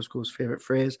Andrew Musgrove's favourite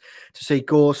phrase, to see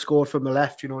goals scored from the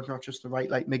left, not just the right,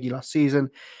 like Miggy last season.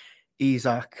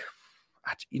 Isak,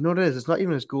 what it is? It's not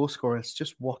even his goal scoring. It's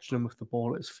just watching him with the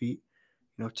ball at his feet.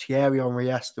 Thierry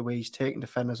Henry, the way he's taking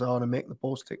defenders on and making the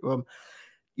ball stick with him.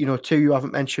 Two you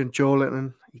haven't mentioned,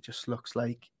 Joelinton. He just looks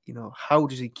like, how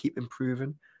does he keep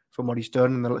improving from what he's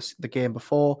done in the game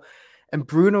before? And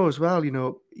Bruno as well,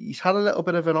 he's had a little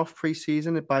bit of an off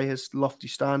pre-season by his lofty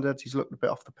standards. He's looked a bit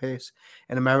off the pace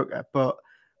in America, but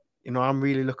I'm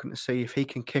really looking to see if he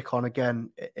can kick on again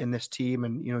in this team,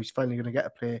 and he's finally going to get a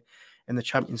play in the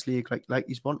Champions League like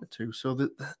he's wanted to. So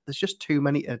there's just too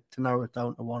many to narrow it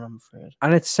down to one, I'm afraid.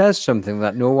 And it says something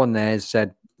that no one there has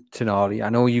said. Tonali, I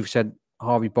know you've said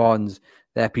Harvey Barnes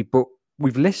there, but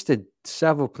we've listed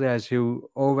several players who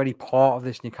are already part of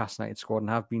this Newcastle United squad and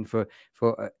have been for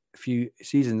a few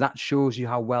seasons. That shows you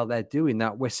how well they're doing.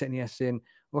 That we're sitting here saying,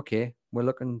 okay, we're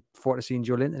looking forward to seeing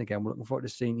Joelinton again. We're looking forward to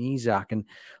seeing Isak, and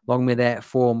long may their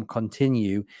form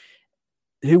continue.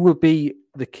 Who would be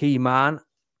the key man?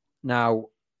 Now,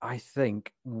 I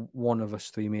think one of us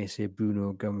three may say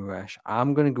Bruno Guimaraes.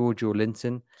 I'm going to go Joe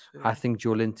Linton. I think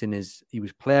Joe Linton he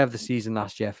was player of the season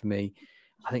last year for me.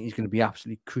 I think he's going to be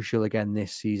absolutely crucial again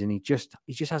this season. He just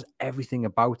has everything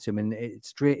about him, and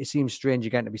it seems strange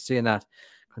again to be saying that,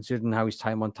 considering how his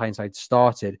time on Tyneside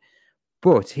started.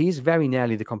 But he's very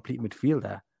nearly the complete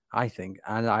midfielder, I think,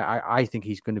 and I think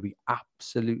he's going to be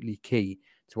absolutely key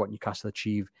to what Newcastle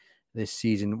achieve this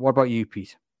season. What about you,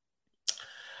 Pete?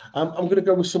 I'm going to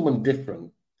go with someone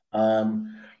different.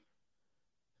 I'm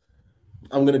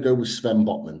going to go with Sven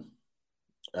Botman.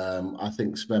 I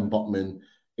think Sven Botman,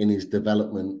 in his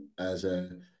development as a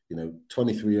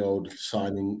 23-year-old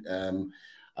signing,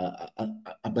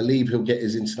 I believe he'll get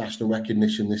his international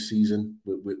recognition this season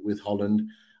with Holland,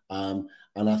 and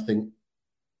I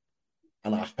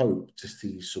hope to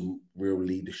see some real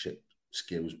leadership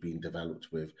skills being developed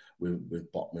with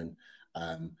Botman,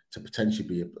 to potentially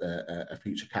be a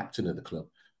future captain of the club.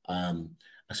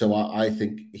 So I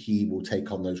think he will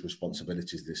take on those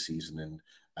responsibilities this season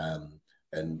and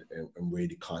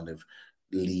really kind of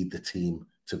lead the team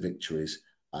to victories.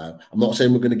 I'm not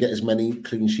saying we're going to get as many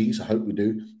clean sheets, I hope we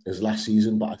do, as last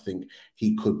season, but I think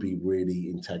he could be really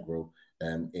integral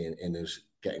in us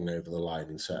getting over the line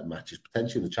in certain matches,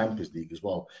 potentially in the Champions League as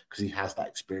well, because he has that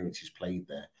experience. He's played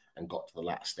there and got to the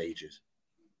latter stages.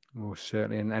 Oh,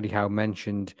 certainly. And Eddie Howe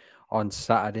mentioned on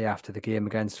Saturday after the game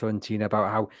against Fiorentina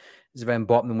about how Sven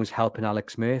Botman was helping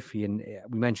Alex Murphy. And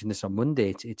we mentioned this on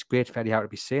Monday. It's great for Eddie Howe to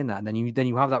be saying that. And then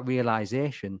you have that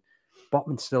realization.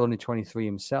 Botman's still only 23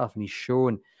 himself, and he's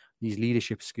shown these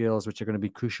leadership skills, which are going to be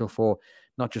crucial for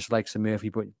not just like Sir Murphy,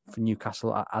 but for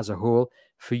Newcastle as a whole.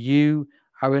 For you,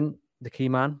 Aaron, the key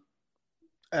man?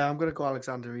 I'm going to go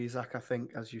Alexander Isak. I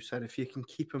think, as you said, if you can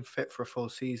keep him fit for a full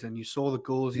season, you saw the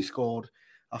goals he scored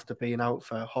after being out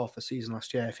for half a season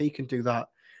last year. If he can do that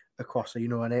across an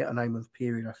 8 or 9 month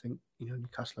period, I think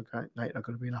Newcastle United are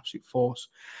going to be an absolute force.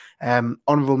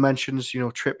 Honourable mentions,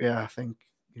 Trippier. I think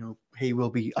he will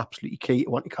be absolutely key to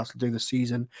what Newcastle do this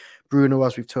season. Bruno,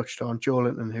 as we've touched on, Joe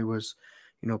Linton, who was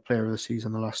player of the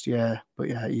season the last year. But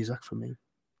yeah, Isak for me.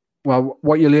 Well,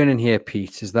 what you're learning here,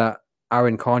 Pete, is that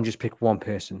Aaron can't just pick one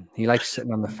person. He likes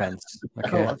sitting on the fence.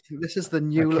 Okay? I think this is the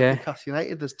new look Newcastle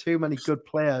United. There's too many good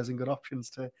players and good options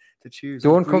to choose.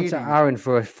 Don't come to Aaron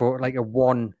for like a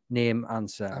one name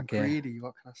answer. I'm okay. greedy.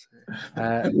 What can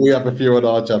I say? We have a few on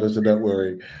our channel, so don't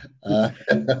worry.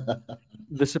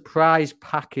 The surprise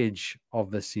package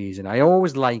of the season. I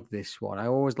always like this one. I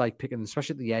always like picking,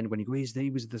 especially at the end when you go, he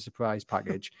was the surprise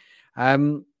package.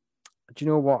 Do you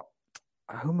know what?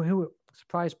 Who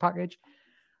surprise package?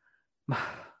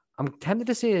 I'm tempted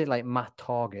to say like Matt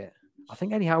Targett. I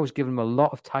think Eddie Howe was giving him a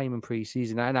lot of time in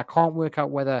pre-season, and I can't work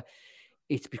out whether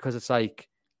it's because it's like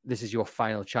this is your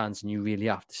final chance and you really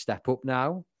have to step up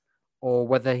now, or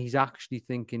whether he's actually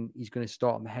thinking he's going to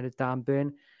start him ahead of Dan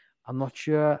Burn. I'm not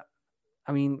sure.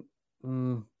 I mean,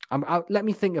 let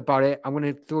me think about it. I'm going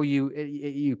to throw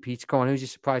you, Pete. Come on, who's your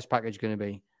surprise package going to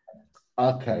be?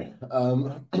 Okay.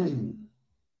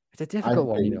 It's a difficult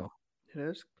one, It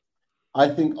is. I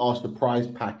think our surprise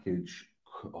package.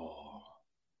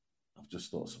 I've just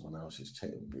thought someone else is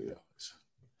taking me.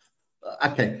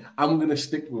 Okay, I'm going to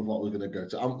stick with what we're going to go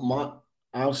to.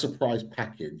 Our surprise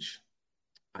package,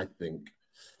 I think,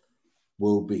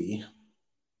 will be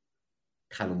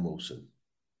Callum Wilson.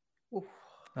 Ooh,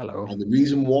 hello. And the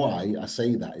reason why I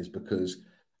say that is because,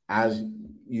 as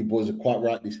you boys have quite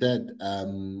rightly said,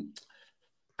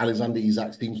 Alexander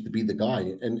Isak seems to be the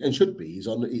guy, and should be.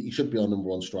 He should be our number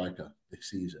one striker this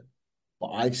season. But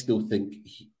I still think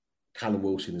Callum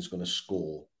Wilson is going to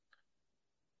score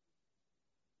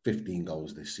 15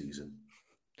 goals this season.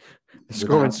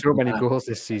 Scoring so many goals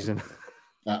this season.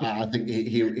 I think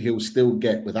he'll still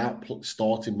get, without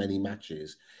starting many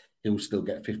matches, he'll still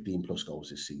get 15 plus goals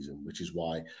this season, which is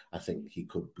why I think he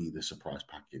could be the surprise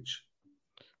package.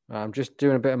 I'm just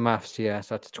doing a bit of maths here.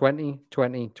 So that's 20,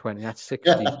 20, 20. That's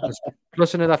 60.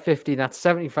 plus another 50. That's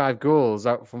 75 goals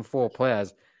out from 4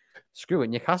 players. Screw it.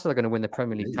 Newcastle are going to win the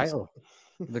Premier League title.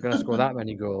 They're going to score that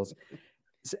many goals.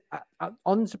 So,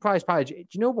 on the surprise package, do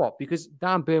you know what? Because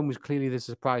Dan Burn was clearly the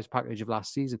surprise package of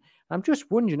last season. I'm just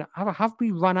wondering, have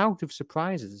we run out of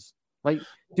surprises? Like,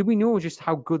 do we know just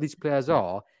how good these players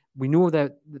are? We know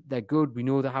that they're good. We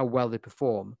know how well they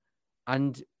perform.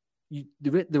 And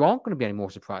there aren't going to be any more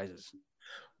surprises.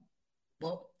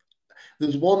 Well,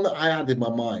 there's one that I had in my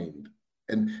mind,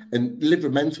 and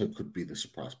Livramento could be the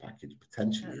surprise package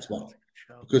potentially as well,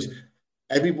 because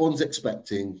everyone's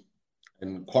expecting,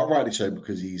 and quite rightly so,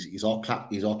 because he's our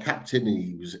captain and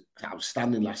he was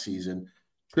outstanding last season.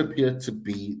 Trippier to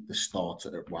be the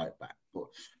starter at right back. But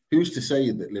who's to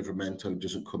say that Livramento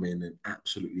doesn't come in and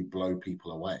absolutely blow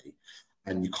people away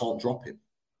and you can't drop him?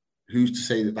 Who's to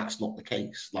say that that's not the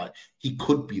case? Like, he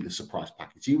could be the surprise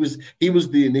package. He was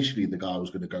initially the guy I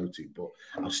was going to go to, but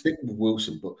I'll stick with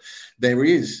Wilson. But there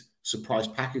is surprise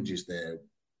packages there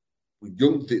with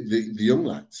the young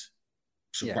lads.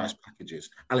 Surprise packages.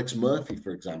 Alex Murphy,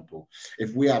 for example.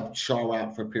 If we have Shaw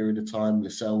out for a period of time,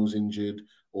 Lascelles injured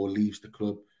or leaves the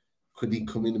club, could he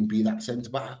come in and be that centre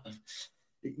back?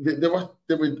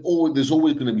 There's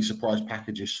always going to be surprise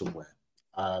packages somewhere,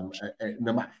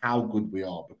 no matter how good we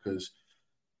are, because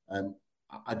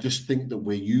I just think that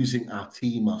we're using our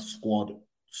team, our squad,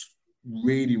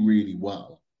 really, really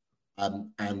well.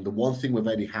 And the one thing with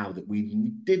Eddie Howe that we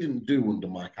didn't do under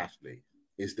Mike Ashley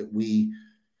is that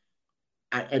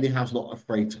Eddie Howe's not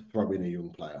afraid to throw in a young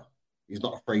player. He's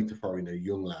not afraid to throw in a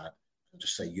young lad and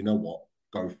just say, you know what,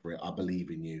 go for it. I believe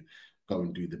in you. Go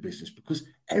and do the business. Because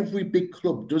every big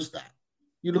club does that.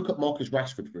 You look at Marcus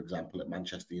Rashford, for example, at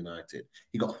Manchester United.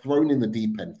 He got thrown in the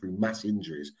deep end through mass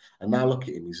injuries. And now look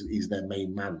at him. He's their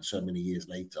main man so many years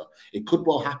later. It could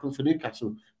well happen for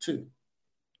Newcastle too.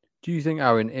 Do you think,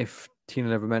 Aaron, if Tino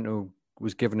Livramento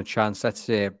was given a chance, let's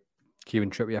say Kieran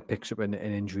Trippier picks up an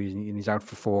injury and he's out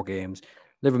for 4 games,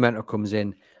 Livramento comes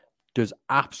in, does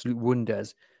absolute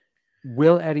wonders,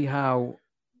 will Eddie Howe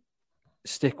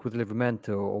stick with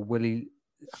Livramento, or will he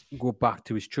go back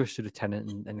to his trusted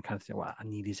lieutenant and kind of think, well, I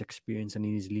need his experience, I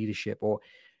need his leadership? Or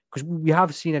because we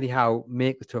have seen Eddie Howe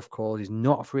make the tough calls, he's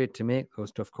not afraid to make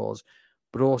those tough calls,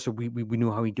 but also we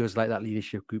know how he does like that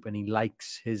leadership group, and he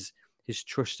likes his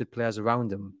trusted players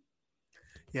around him.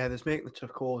 Yeah, there's making the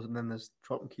tough calls, and then there's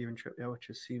dropping Kieran Trippier, which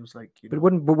just seems like. But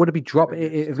would it be drop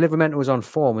if Livramento was on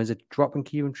form? Is it dropping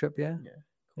Kieran Trippier? Yeah,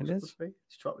 it is.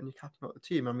 It's dropping your captain out the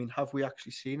team. I mean, have we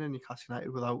actually seen any Newcastle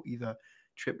United without either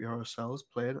Trippier or ourselves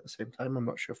playing at the same time? I'm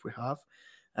not sure if we have.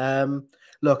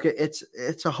 Look,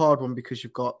 it's a hard one because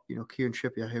you've got Kieran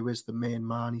Trippier, who is the main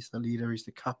man. He's the leader. He's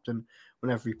the captain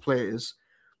whenever he plays.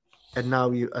 And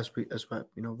now as we're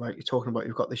rightly talking about,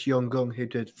 you've got this young gun who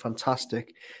did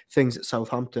fantastic things at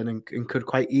Southampton and could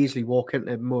quite easily walk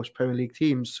into most Premier League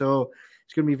teams. So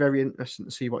it's going to be very interesting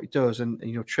to see what he does. And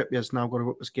Trippier's now got to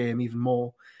up his game even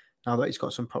more now that he's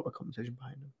got some proper competition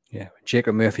behind him. Yeah,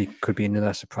 Jacob Murphy could be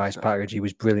another surprise package. He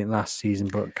was brilliant last season,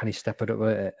 but can he step it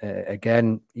up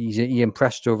again? He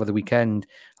impressed over the weekend.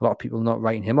 A lot of people not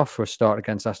writing him off for a start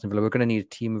against Aston Villa. We're going to need a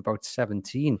team of about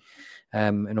 17,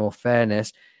 in all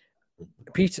fairness.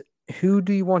 Pete, who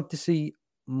do you want to see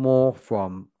more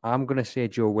from? I'm going to say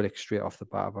Joe Willock straight off the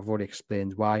bat. I've already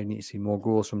explained why you need to see more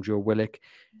goals from Joe Willock.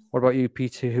 What about you,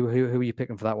 Pete? Who are you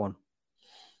picking for that one?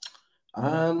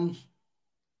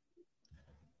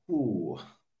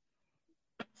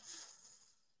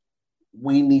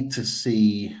 We need to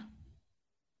see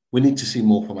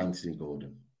more from Anthony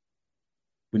Gordon.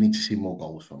 We need to see more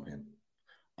goals from him.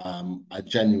 I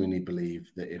genuinely believe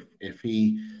that if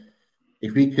he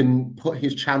can put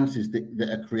his chances that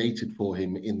are created for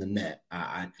him in the net,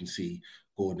 I can see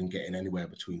Gordon getting anywhere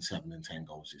between 7 and 10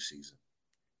 goals this season.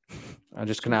 I'm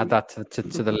just going to add that to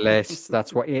the list.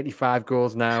 That's 85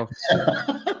 goals now.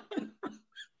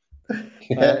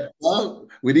 Well,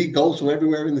 we need goals from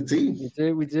everywhere in the team.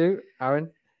 We do.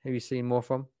 Aaron, who are you seeing more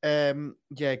from?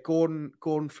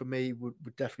 Gordon for me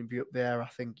would definitely be up there. I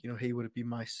think he would have been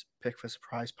my pick for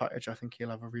surprise package. I think he'll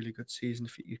have a really good season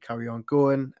if he carry on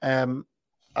going.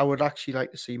 I would actually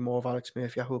like to see more of Alex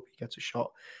Murphy. I hope he gets a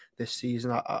shot this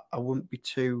season. I wouldn't be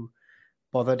too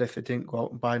bothered if they didn't go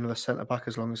out and buy another centre back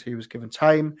as long as he was given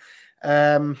time.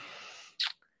 I'll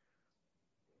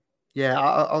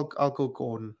go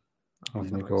Gordon.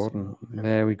 Gordon.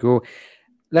 There we go.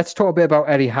 Let's talk a bit about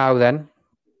Eddie Howe then,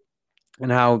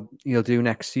 and how he'll do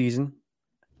next season.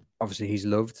 Obviously, he's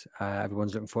loved.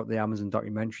 Everyone's looking for the Amazon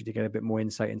documentary to get a bit more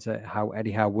insight into how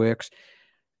Eddie Howe works.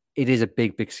 It is a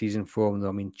big, big season for him, though.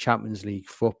 I mean, Champions League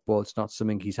football, it's not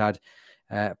something he's had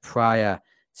prior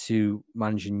to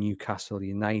managing Newcastle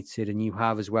United. And you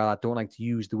have as well, I don't like to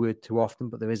use the word too often,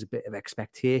 but there is a bit of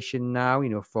expectation now,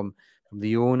 from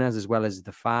the owners as well as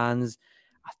the fans.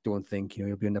 I don't think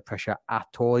he'll be under pressure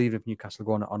at all, even if Newcastle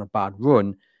go on a bad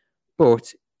run.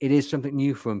 But it is something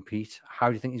new for him, Pete. How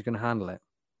do you think he's going to handle it?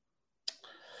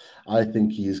 I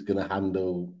think he's going to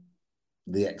handle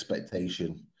the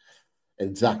expectation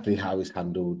exactly how he's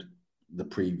handled the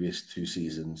previous 2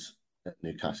 seasons at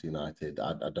Newcastle United.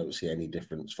 I don't see any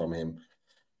difference from him.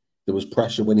 There was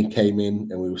pressure when he came in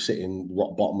and we were sitting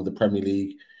rock bottom of the Premier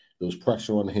League. There was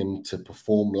pressure on him to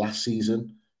perform last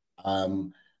season,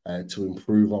 to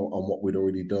improve on what we'd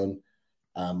already done.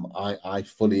 I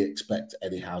fully expect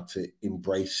Eddie Howe to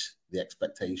embrace the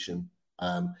expectation.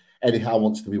 Eddie Howe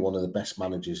wants to be one of the best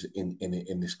managers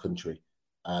in this country.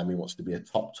 He wants to be a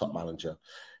top manager,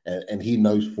 and he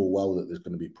knows full well that there's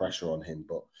going to be pressure on him.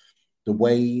 But the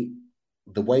way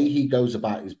he goes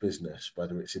about his business,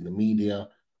 whether it's in the media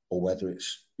or whether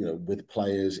it's with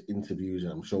players, interviews,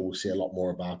 and I'm sure we'll see a lot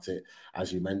more about it,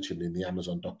 as you mentioned in the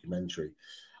Amazon documentary.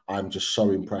 I'm just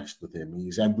so impressed with him.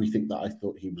 He's everything that I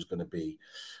thought he was going to be.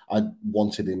 I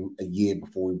wanted him a year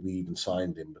before we even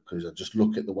signed him, because I just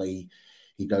look at the way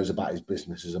he goes about his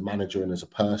business as a manager and as a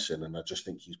person, and I just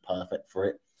think he's perfect for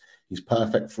it. He's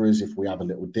perfect for us if we have a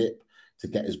little dip to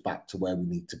get us back to where we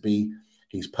need to be.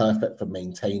 He's perfect for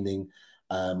maintaining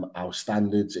our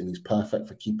standards, and he's perfect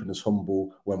for keeping us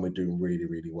humble when we're doing really,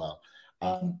 really well.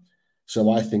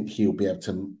 So I think he'll be able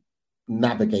to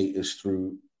navigate us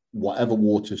through whatever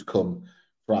waters come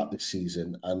throughout this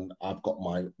season, and I've got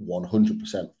my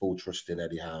 100% full trust in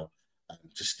Eddie Howe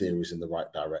to steer us in the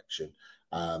right direction.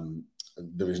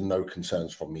 There is no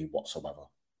concerns from me whatsoever.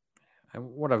 And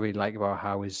what I really like about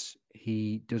Howe is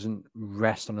he doesn't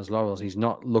rest on his laurels. He's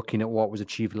not looking at what was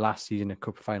achieved last season, a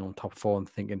cup final and top four, and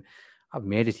thinking, I've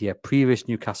made it here. Previous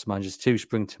Newcastle managers too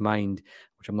spring to mind,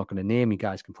 which I'm not going to name. You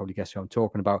guys can probably guess who I'm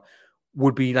talking about.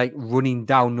 Would be like running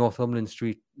down Northumberland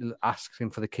Street asking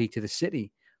for the key to the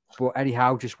city. But Eddie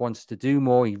Howe just wants to do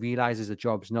more. He realises the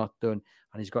job's not done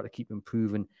and he's got to keep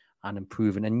improving and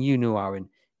improving. And Aaron,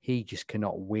 he just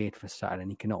cannot wait for Saturday,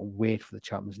 and he cannot wait for the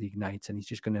Champions League nights, and he's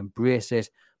just going to embrace it.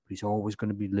 But he's always going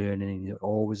to be learning, and he's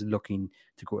always looking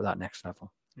to go to that next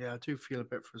level. Yeah, I do feel a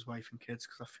bit for his wife and kids,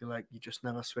 because I feel like he just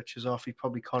never switches off. He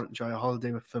probably can't enjoy a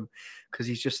holiday with them because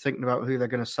he's just thinking about who they're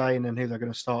going to sign and who they're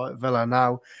going to start at Villa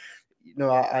now.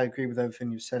 I agree with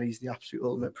everything you said. He's the absolute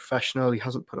ultimate professional. He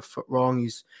hasn't put a foot wrong.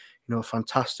 He's, a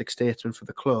fantastic statesman for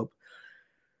the club.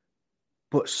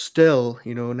 But still,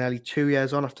 nearly 2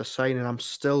 years on after signing, I'm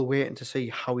still waiting to see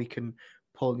how he can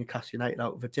pull Newcastle United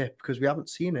out of a dip, because we haven't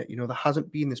seen it. There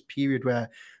hasn't been this period where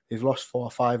they've lost 4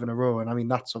 or 5 in a row. And I mean,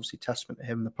 that's obviously testament to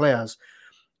him and the players.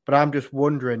 But I'm just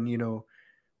wondering,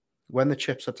 when the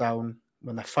chips are down,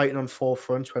 when they're fighting on 4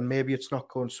 fronts, when maybe it's not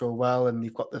going so well, and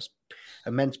you've got this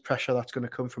immense pressure that's going to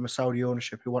come from a Saudi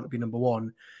ownership who want to be number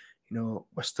one,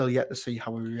 we're still yet to see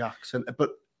how he reacts.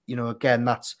 But again,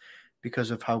 that's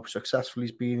because of how successful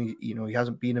he's been. He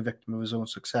hasn't been a victim of his own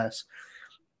success.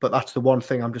 But that's the one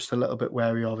thing I'm just a little bit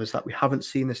wary of, is that we haven't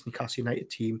seen this Newcastle United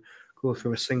team go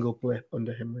through a single blip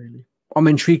under him, really. I'm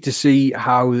intrigued to see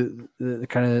how the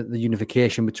kind of the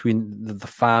unification between the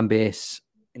fan base,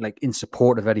 like in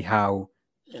support of Eddie Howe,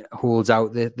 holds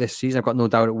out this season. I've got no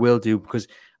doubt it will do, because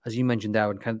as you mentioned,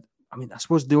 Darren, I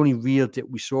suppose the only real dip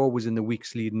we saw was in the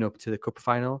weeks leading up to the cup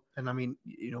final. And I mean,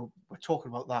 we're talking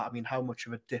about that. I mean, how much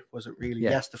of a dip was it really?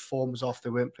 Yeah. Yes, the form was off. They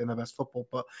weren't playing their best football,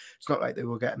 but it's not like they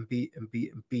were getting beat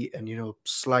and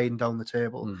sliding down the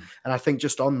table. And I think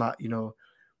just on that,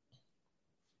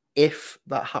 if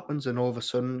that happens and all of a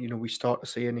sudden, we start to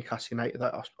see a Newcastle United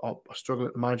that are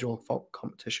struggling to manage all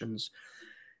competitions,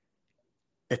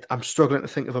 I'm struggling to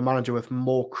think of a manager with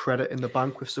more credit in the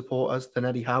bank with supporters than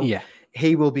Eddie Howe. Yeah.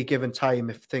 He will be given time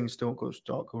if things don't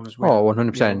start going as well. Oh,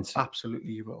 100%.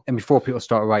 Absolutely, you will. And before people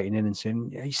start writing in and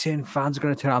saying, "Are you saying fans are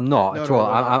going to turn?" I'm not at all.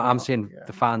 I'm saying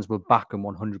the fans will back them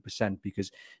 100%,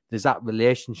 because there's that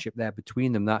relationship there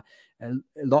between them that a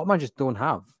lot of managers don't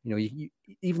have.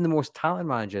 Even the most talented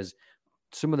managers,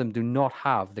 some of them do not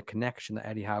have the connection that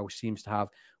Eddie Howe seems to have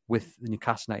with the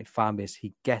Newcastle United fan base.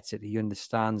 He gets it. He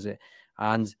understands it.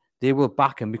 And they will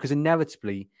back him, because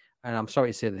inevitably, and I'm sorry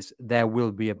to say this, there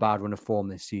will be a bad run of form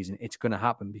this season. It's going to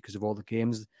happen because of all the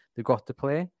games they've got to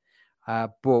play.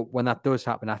 But when that does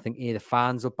happen, I think the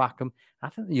fans will back him. I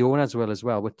think the owners will as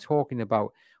well. We're talking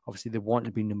about, obviously, they want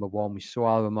to be number one. We saw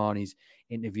Al Romani's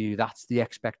interview. That's the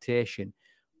expectation.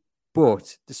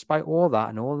 But despite all that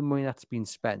and all the money that's been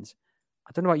spent,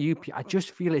 I don't know about you, I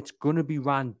just feel it's going to be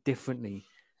run differently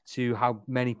to how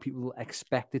many people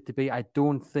expect it to be. I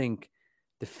don't think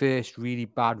the first really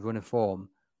bad run of form,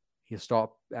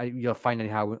 you'll find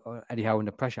Eddie Howe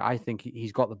under pressure. I think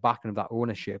he's got the backing of that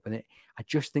ownership, and I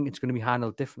just think it's going to be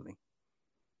handled differently.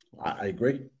 I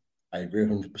agree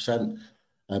 100%.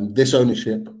 This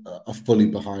ownership are fully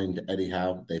behind Eddie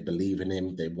Howe. They believe in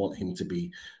him. They want him to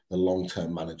be the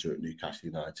long-term manager at Newcastle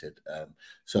United.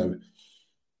 So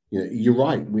you're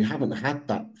right. We haven't had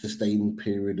that sustained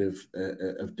period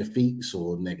of defeats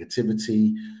or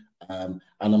negativity. And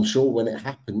I'm sure when it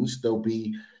happens, there'll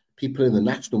be people in the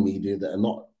national media that are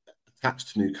not attached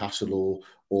to Newcastle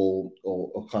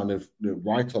or kind of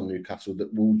right on Newcastle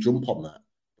that will jump on that,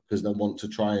 because they want to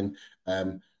try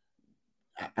and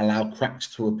allow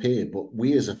cracks to appear. But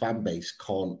we as a fan base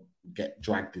can't get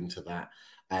dragged into that.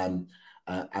 And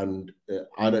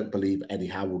I don't believe Eddie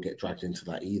Howe will get dragged into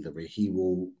that either. He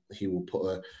will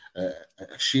put a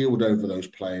shield over those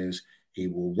players. He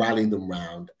will rally them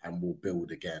round and will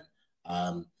build again.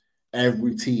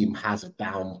 Every team has a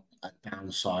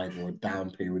downside or a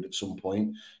down period at some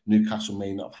point. Newcastle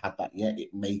may not have had that yet.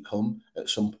 It may come at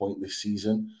some point this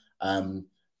season.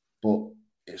 But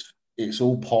it's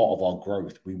all part of our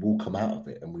growth. We will come out of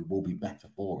it and we will be better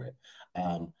for it.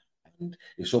 And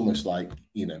it's almost like,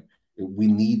 we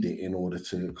need it in order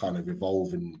to kind of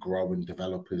evolve and grow and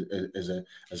develop as a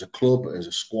club, as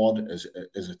a squad,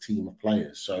 as a team of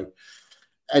players. So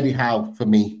Eddie Howe, for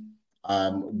me,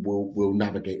 will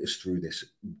navigate us through this,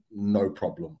 no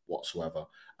problem whatsoever.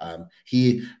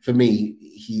 He has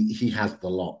the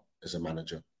lot as a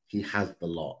manager. He has the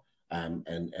lot, and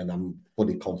I'm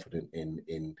fully confident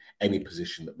in any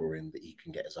position that we're in that he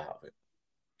can get us out of it.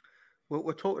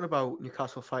 We're talking about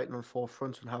Newcastle fighting on four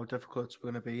fronts and how difficult it's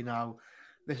going to be now.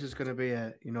 This is going to be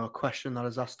a question that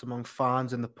is asked among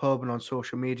fans in the pub and on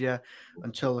social media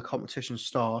until the competitions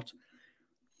start.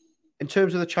 In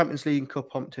terms of the Champions League and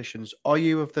Cup competitions, are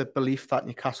you of the belief that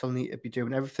Newcastle need to be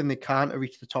doing everything they can to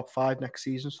reach the top 5 next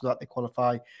season so that they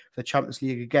qualify for the Champions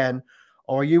League again?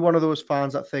 Or are you one of those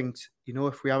fans that thinks,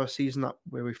 if we have a season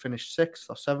where we finish 6th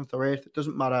or 7th or 8th, it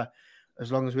doesn't matter as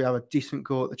long as we have a decent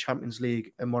go at the Champions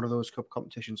League and one of those cup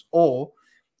competitions? Or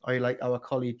are you like our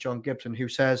colleague John Gibson, who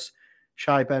says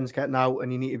Shy Ben's getting out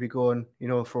and you need to be going,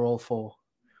 for all 4?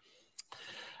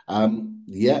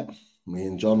 Yeah, me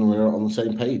and John were on the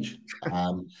same page.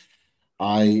 I'm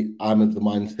of the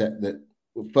mindset that,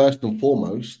 first and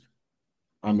foremost,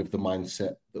 I'm of the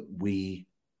mindset that we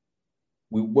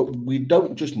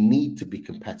don't just need to be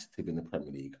competitive in the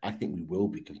Premier League. I think we will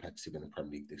be competitive in the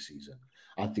Premier League this season.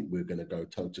 I think we're going to go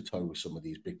toe to toe with some of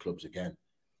these big clubs again,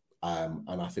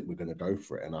 and I think we're going to go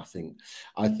for it. And I think,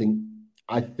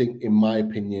 in my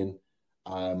opinion,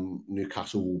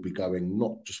 Newcastle will be going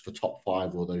not just for top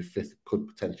 5, although 5th could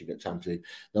potentially get Champions League.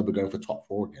 They'll be going for top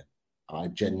 4 again. I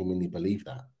genuinely believe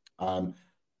that.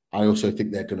 I also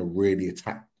think they're going to really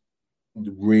attack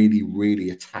the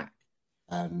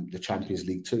Champions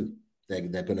League too.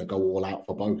 They're going to go all out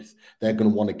for both. They're going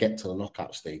to want to get to the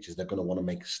knockout stages. They're going to want to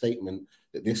make a statement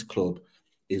that this club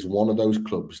is one of those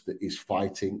clubs that is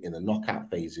fighting in the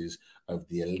knockout phases of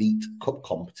the elite cup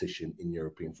competition in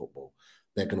European football.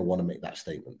 They're going to want to make that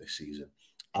statement this season.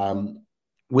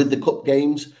 With the cup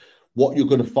games, what you're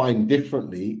going to find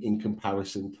differently in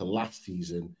comparison to last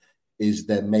season is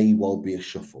there may well be a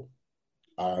shuffle.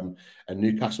 And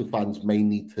Newcastle fans may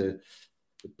need to,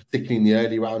 particularly in the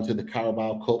early rounds of the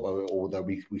Carabao Cup, although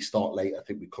we start late, I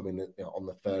think we come in on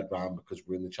the 3rd round because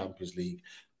we're in the Champions League.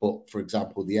 But for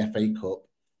example, the FA Cup,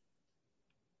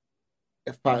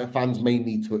 fans may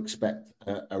need to expect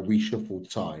a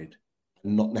reshuffled side,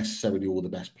 and not necessarily all the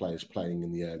best players playing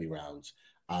in the early rounds,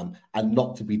 and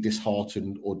not to be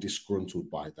disheartened or disgruntled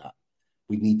by that.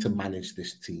 We need to manage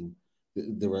this team.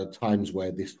 There are times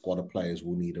where this squad of players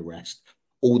will need a rest.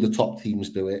 All the top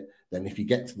teams do it. Then if you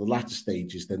get to the latter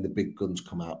stages, then the big guns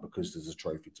come out because there's a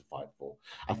trophy to fight for.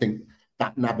 I think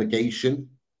that navigation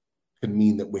can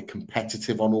mean that we're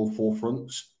competitive on all 4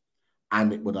 fronts,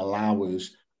 and it would allow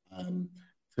us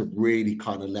to really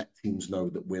kind of let teams know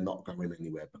that we're not going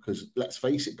anywhere. Because let's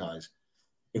face it, guys,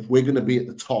 if we're going to be at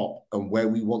the top and where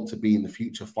we want to be in the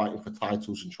future, fighting for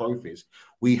titles and trophies,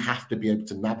 we have to be able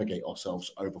to navigate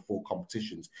ourselves over 4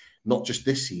 competitions, not just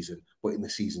this season, but in the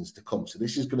seasons to come. So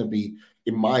this is going to be,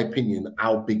 in my opinion,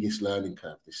 our biggest learning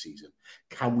curve this season.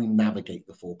 Can we navigate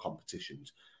the 4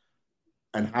 competitions?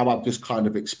 And how I've just kind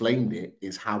of explained it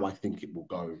is how I think it will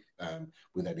go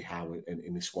with Eddie Howe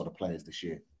in his squad of players this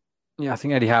year. Yeah, I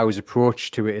think Eddie Howe's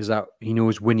approach to it is that he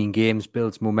knows winning games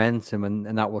builds momentum,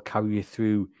 and that will carry you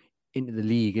through into the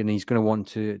league. And he's going to want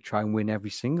to try and win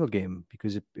every single game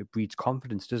because it breeds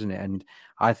confidence, doesn't it? And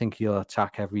I think he'll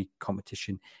attack every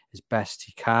competition as best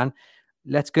he can.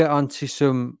 Let's get on to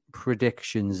some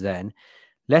predictions then.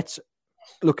 Let's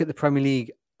look at the Premier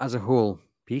League as a whole,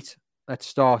 Pete. Let's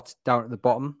start down at the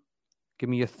bottom. Give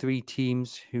me your 3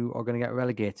 teams who are going to get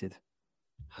relegated.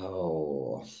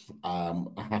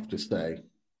 I have to say,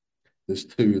 there's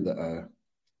 2 that are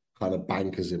kind of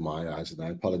bankers in my eyes, and I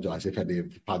apologise if any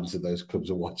of the fans of those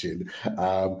clubs are watching.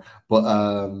 But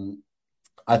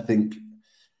I think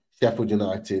Sheffield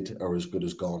United are as good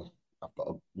as gone. I've got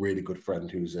a really good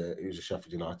friend who's a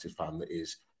Sheffield United fan that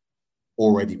is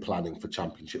already planning for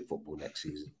Championship football next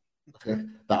season.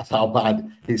 That's how bad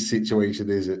his situation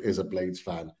is as a Blades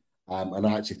fan, and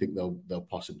I actually think they'll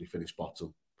possibly finish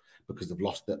bottom. because they've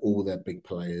lost all their big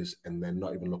players and they're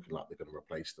not even looking like they're going to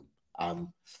replace them.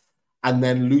 And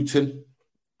then Luton,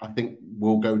 I think,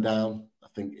 will go down. I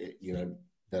think,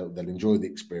 they'll enjoy the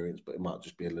experience, but it might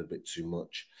just be a little bit too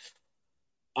much.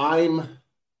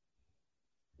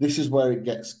 This is where it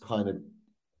gets kind of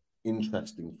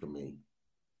interesting for me.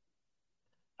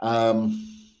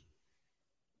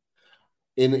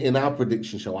 In our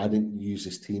prediction show, I didn't use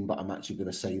this team, but I'm actually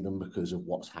going to say them because of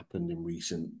what's happened in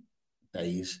recent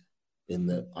days. In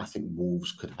that, I think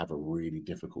Wolves could have a really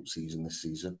difficult season this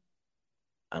season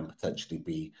and potentially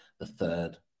be the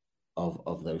third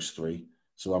of those three.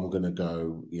 So I'm going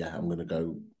to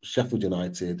go Sheffield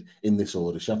United in this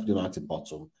order: Sheffield United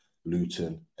bottom,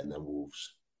 Luton, and then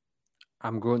Wolves.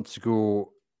 I'm going to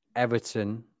go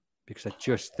Everton, because I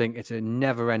just think it's a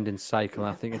never-ending cycle.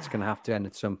 And I think it's going to have to end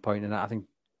at some point. And I think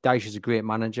Dyche is a great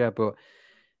manager, but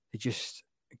they just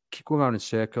keep going around in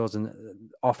circles, and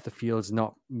off the field's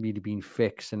not really being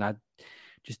fixed. And I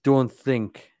just don't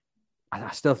think.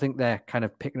 I still think they're kind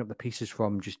of picking up the pieces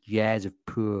from just years of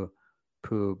poor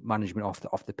management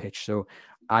off the pitch. So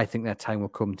I think their time will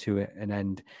come to an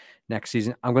end next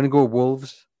season. I'm going to go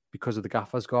Wolves because of the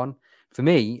gaffer's gone. For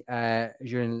me,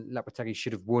 Julian Lopetegui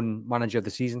should have won Manager of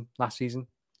the Season last season.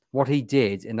 What he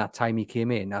did in that time he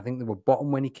came in, I think they were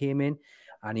bottom when he came in,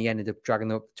 and he ended up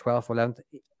dragging up 12th or 11th.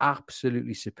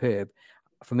 Absolutely superb.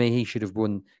 For me, he should have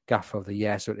won Gaffer of the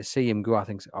Year. So to see him go, I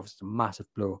think, is obviously a massive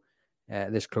blow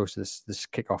this close to this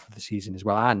kickoff of the season as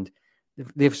well. And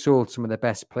they've sold some of their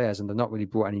best players, and they've not really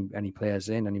brought any players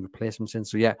in, any replacements in.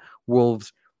 So yeah,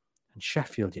 Wolves and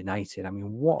Sheffield United. I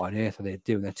mean, what on earth are they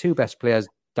doing? Their two best players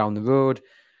down the road,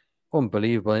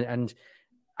 unbelievable. And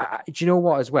do you know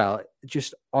what as well?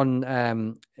 Just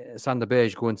on Sander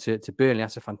Berge going to Burnley,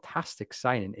 that's a fantastic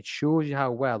signing. It shows you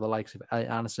how well the likes of Elliot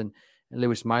Anderson and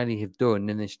Lewis Miley have done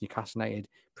in this Newcastle United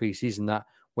pre-season, that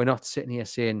we're not sitting here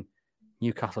saying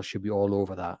Newcastle should be all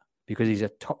over that, because he's a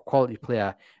top quality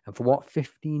player. And for what,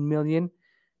 15 million?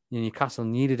 Newcastle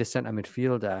needed a centre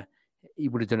midfielder. He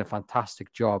would have done a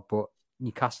fantastic job, but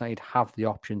Newcastle United have the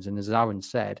options. And as Aaron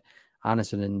said,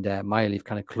 Anderson and Miley have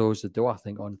kind of closed the door, I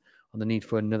think, on the need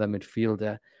for another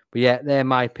midfielder. But yeah, they're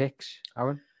my picks,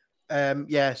 Aaron.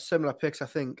 Similar picks. I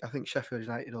think Sheffield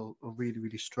United will really,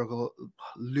 really struggle.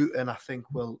 Luton, I think,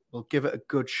 will give it a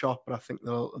good shot, but I think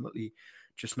they'll ultimately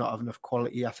just not have enough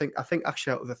quality. I think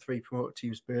actually out of the three promoted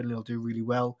teams, Burnley will do really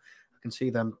well. I can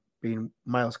see them being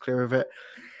miles clear of it.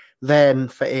 Then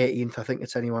for 18th, I think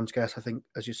it's anyone's guess. I think,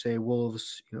 as you say,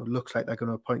 Wolves, looks like they're going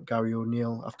to appoint Gary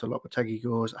O'Neill after Lopetegui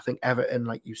goes. I think Everton,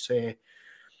 like you say,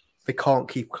 they can't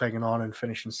keep clinging on and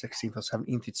finishing 16th or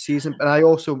 17th each season. But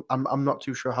I'm not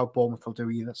too sure how Bournemouth will do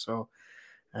either. So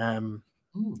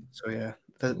yeah,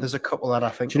 there's a couple that I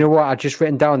think. Do you know what? I just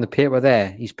written down the paper there.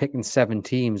 He's picking 7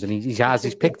 teams, and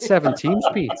he's picked 7 teams,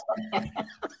 Pete.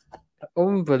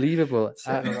 Unbelievable.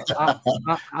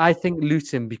 I think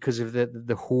Luton, because of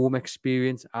the home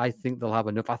experience, I think they'll have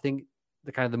enough. I think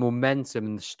the kind of the momentum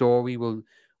and the story will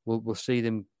see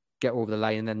them get over the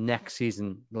line, and then next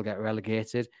season they'll get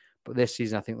relegated. But this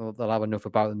season, I think they'll have enough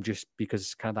about them, just because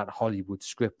it's kind of that Hollywood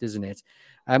script, isn't it?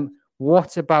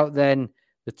 What about then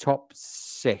the top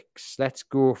 6? Let's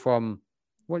go from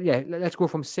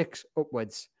 6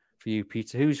 upwards for you,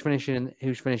 Peter. Who's finishing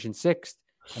 6th,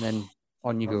 and then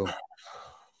on you go.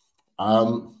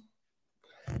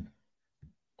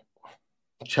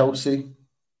 Chelsea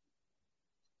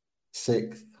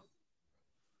 6th,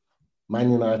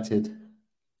 Man United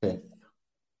 5th,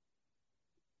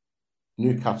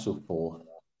 Newcastle 4th,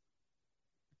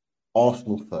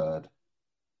 Arsenal 3rd,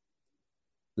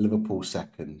 Liverpool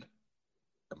 2nd,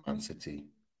 and Man City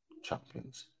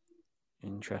champions.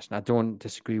 Interesting. I don't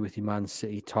disagree with you, Man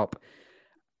City top.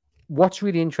 What's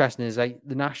really interesting is the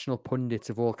national pundits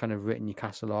have all kind of written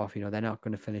Newcastle off. They're not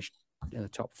going to finish in the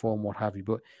top 4 and what have you.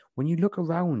 But when you look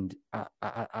around at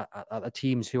the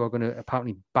teams who are going to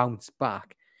apparently bounce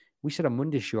back, we said on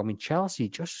Monday's show, I mean, Chelsea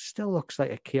just still looks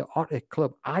like a chaotic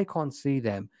club. I can't see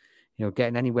them,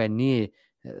 getting anywhere near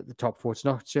the top 4. It's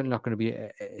certainly not going to be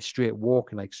a straight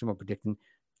walk, like some are predicting.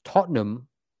 Tottenham,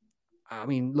 I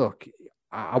mean, look,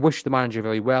 I wish the manager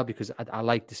very well, because I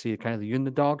like to see kind of the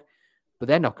underdog, but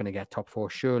they're not going to get top 4,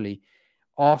 surely.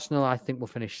 Arsenal, I think, will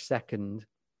finish 2nd.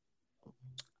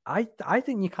 I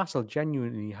think Newcastle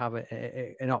genuinely have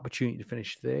an opportunity to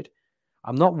finish 3rd.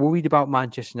 I'm not worried about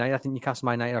Manchester United. I think Newcastle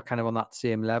and United are kind of on that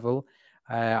same level.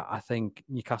 I think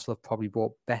Newcastle have probably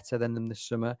bought better than them this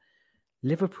summer.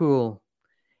 Liverpool,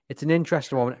 it's an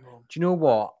interesting one. Do you know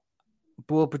what?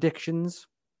 Bold predictions.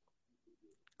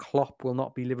 Klopp will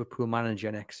not be Liverpool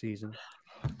manager next season.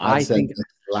 I think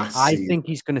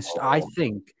he's going to. I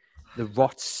think the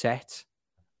rot's set,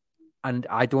 and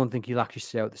I don't think he'll actually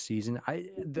stay out the season.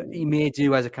 He may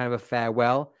do as a kind of a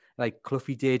farewell, like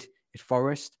Cloughie did at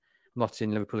Forest. I'm not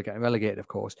saying Liverpool are getting relegated, of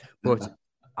course, but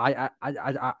I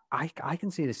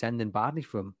can see this ending badly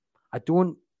for him. I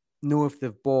don't know if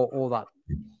they've bought all that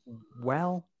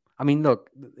well. I mean, look,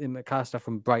 McAllister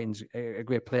from Brighton's a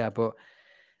great player, but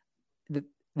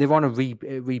they're on a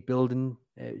rebuilding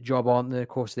job, aren't they? Of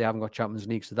course, they haven't got Champions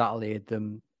League, so that'll aid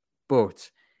them. But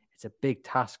it's a big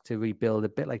task to rebuild. A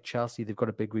bit like Chelsea, they've got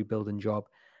a big rebuilding job.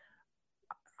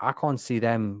 I can't see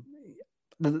them.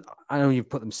 I know you've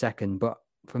put them second, but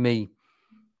for me,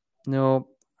 no,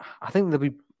 I think they'll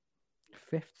be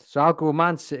fifth. So I'll go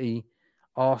Man City,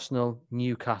 Arsenal,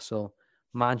 Newcastle,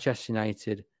 Manchester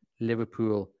United,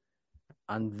 Liverpool,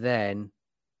 and then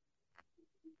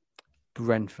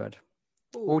Brentford.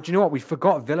 Oh, do you know what? We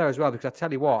forgot Villa as well, because I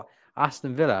tell you what,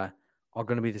 Aston Villa are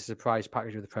going to be the surprise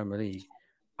package of the Premier League.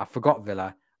 I forgot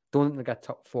Villa. Don't think they got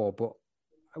top 4, but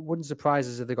it wouldn't surprise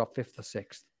us if they got 5th or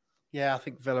 6th. Yeah, I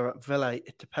think Villa.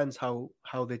 It depends how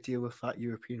they deal with that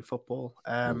European football.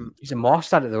 He's a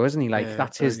master at it, though, isn't he? Like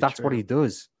that's what he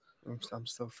does. I'm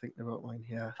still thinking about mine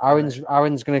here.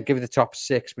 Aaron's going to give the top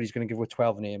 6, but he's going to give away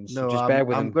 12 names. No, so just bear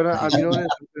with him.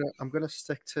 I'm gonna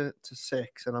stick to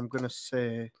 6, and I'm gonna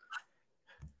say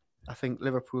I think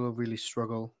Liverpool will really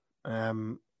struggle.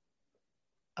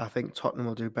 I think Tottenham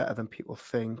will do better than people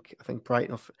think. I think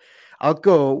Brighton. I'll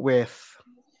go with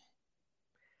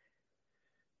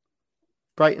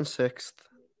Brighton 6th,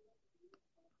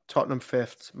 Tottenham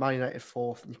 5th, Man United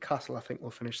 4th, Newcastle I think will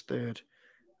finish 3rd,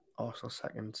 Arsenal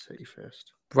 2nd, City 1st.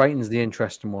 Brighton's the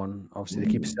interesting one. Obviously,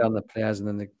 they keep selling the players and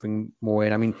then they bring more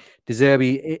in. I mean, De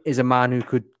Zerbi is a man who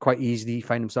could quite easily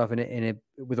find himself in a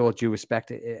with all due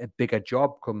respect, a bigger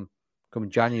job come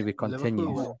January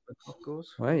continues.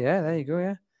 Well, yeah, there you go.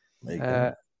 Yeah, there you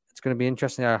go. It's going to be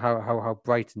interesting how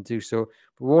Brighton do so.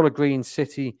 But we're all agreeing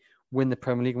City win the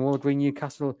Premier League, and we're all agreeing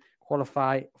Newcastle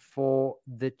qualify for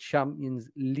the Champions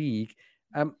League.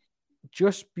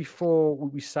 Just before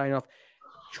we sign off,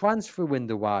 transfer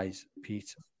window wise,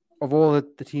 Pete, of all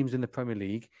the teams in the Premier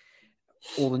League,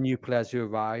 all the new players who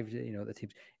arrived, the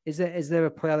teams, is there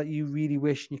a player that you really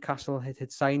wish Newcastle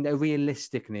had signed, a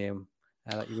realistic name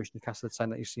that you wish Newcastle had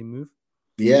signed that you've seen move?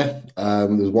 Yeah,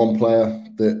 there's one player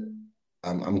that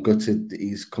I'm gutted that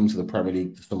he's come to the Premier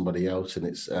League to somebody else, and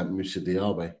it's Moussa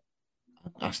Diaby,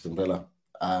 Aston Villa.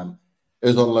 He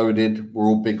was unloaded. We're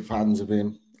all big fans of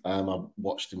him. I've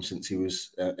watched him since he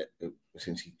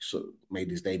sort of made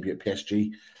his debut at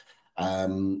PSG,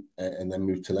 and then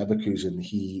moved to Leverkusen.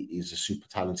 He is a super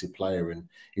talented player, and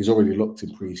he's already looked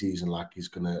in pre-season like he's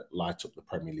going to light up the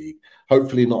Premier League.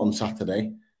 Hopefully not on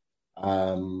Saturday,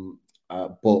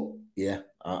 but yeah,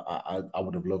 I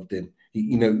would have loved him.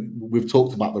 We've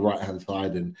talked about the right-hand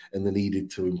side and the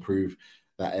needed to improve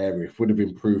that area. If we'd have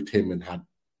improved him and had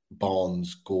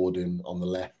Barnes, Gordon on the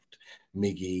left,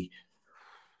 Miggy,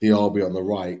 Diaby on the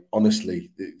right,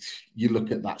 honestly, you look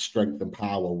at that strength and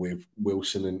power with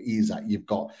Wilson and Isak. You've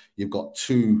got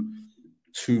two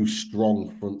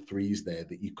strong front threes there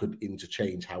that you could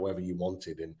interchange however you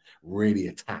wanted and really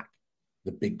attack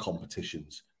the big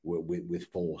competitions with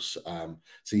force.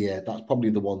 So yeah, that's probably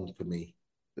the one for me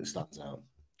that stands out.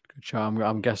 Good job.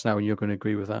 I'm guessing now you're going to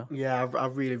agree with that. Yeah, I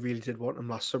really, really did want him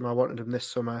last summer. I wanted him this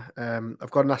summer.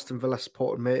 I've got an Aston Villa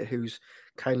supporting mate who's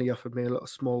kindly offered me a little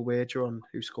small wager on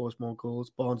who scores more goals,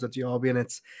 Barnes or Diaby, and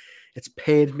it's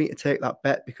paid me to take that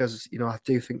bet because I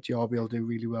do think Diaby will do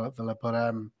really well at Villa.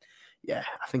 But yeah,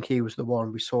 I think he was the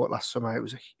one. We saw it last summer. It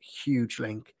was a huge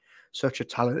link, such a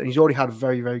talent, and he's already had a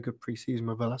very, very good pre-season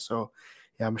with Villa. So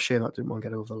yeah, I'm ashamed that didn't want to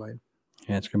get over the line.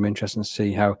 Yeah, it's going to be interesting to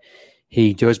see how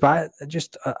he does. But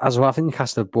just as well, I think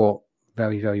Newcastle have bought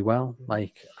very, very well.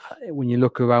 Like when you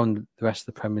look around the rest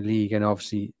of the Premier League, and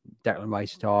obviously Declan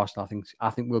Rice to Arsenal, I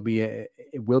think it will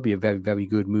be a very, very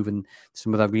good move and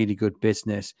some of that really good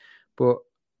business. But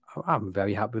I'm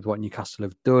very happy with what Newcastle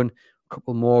have done. A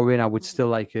couple more in. I would still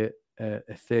like a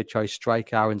third choice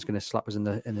striker. Aaron's going to slap us in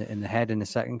the head in a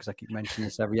second because I keep mentioning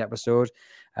this every episode.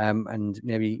 And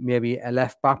maybe a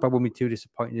left back. I wouldn't be too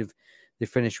disappointed if they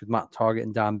finish with Matt Targett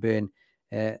and Dan Burn.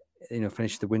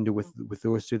 Finish the window with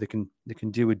those two. They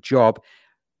can do a job.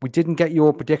 We didn't get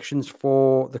your predictions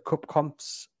for the cup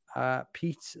comps,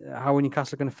 Pete. How are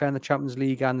Newcastle going to fare in the Champions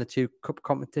League and the two cup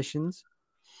competitions?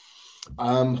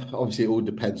 Obviously, it all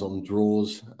depends on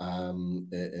draws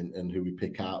and who we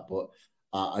pick out. But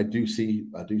I do see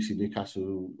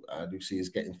Newcastle. I do see us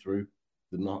getting through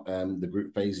the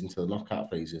group phase into the knockout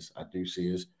phases. I do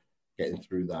see us getting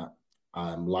through that.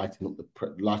 Lighting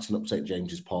up St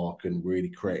James's Park and really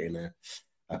creating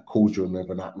cauldron of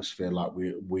an atmosphere like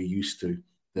we're used to,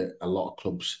 that a lot of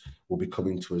clubs will be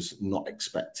coming to us not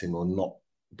expecting or not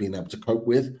being able to cope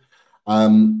with.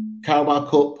 Carabao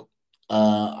Cup,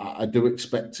 I do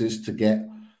expect us to get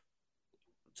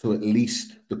to at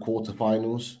least the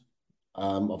quarterfinals,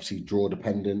 obviously draw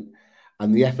dependent.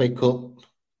 And the FA Cup,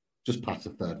 just pass the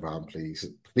third round, please.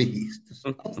 Please, just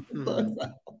pass the third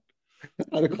round.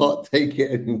 I can't take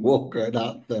it anymore going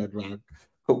out third round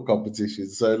cup competition.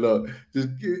 So look,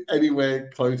 just get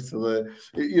anywhere close to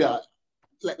the,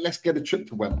 let's get a trip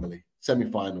to Wembley,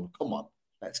 semi-final. Come on,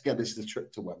 let's get us the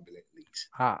trip to Wembley at least.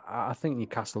 I think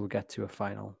Newcastle will get to a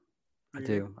final. I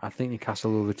do. I think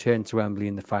Newcastle will return to Wembley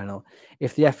in the final.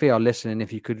 If the FA are listening,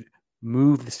 if you could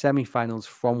move the semi-finals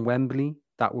from Wembley,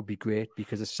 that would be great,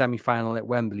 because a semi-final at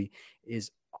Wembley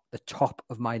is the top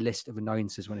of my list of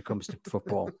annoyances when it comes to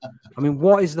football. I mean,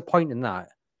 what is the point in that?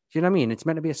 Do you know what I mean? It's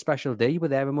meant to be a special day. We're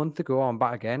there a month ago. I'm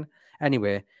back again.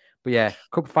 Anyway, but yeah,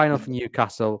 cup final for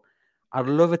Newcastle. I'd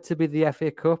love it to be the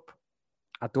FA Cup.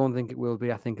 I don't think it will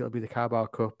be. I think it'll be the Carabao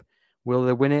Cup. Will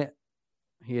they win it?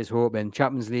 Here's hoping.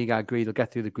 Champions League, I agree. They'll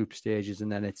get through the group stages,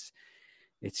 and then it's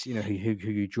who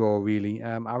you draw really.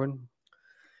 Aaron.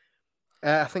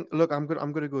 I think. Look, I'm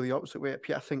going to go the opposite way.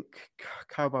 I think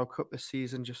Carabao Cup this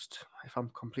season. Just, if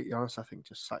I'm completely honest, I think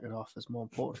just sack it off. There's more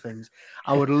important things.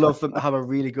 I would love them to have a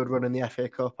really good run in the FA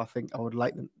Cup. I think I would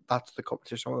like them. That's the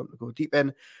competition I want them to go deep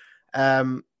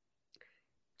in.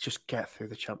 Just get through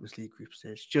the Champions League group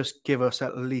stage. Just give us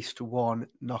at least one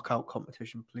knockout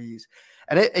competition, please.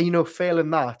 And failing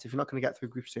that, if you're not going to get through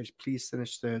group stage, please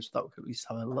finish third, so that we could at least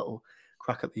have a little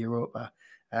crack at the Europa.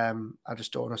 I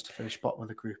just don't want us to finish bottom of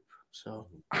the group. So,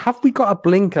 have we got a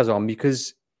blinkers on?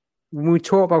 Because when we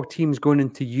talk about teams going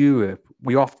into Europe,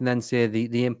 we often then say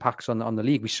the impacts on the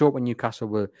league. We saw it when Newcastle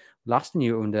were last in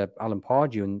Europe under Alan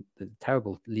Pardew and the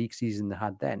terrible league season they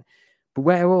had then. But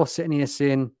we're all sitting here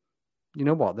saying, you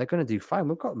know what, they're going to do fine.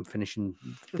 We've got them finishing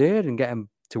third and get them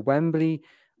to Wembley.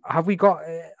 Have we got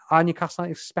our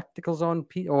Newcastle spectacles on,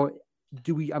 Pete? Or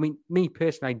do we? I mean, me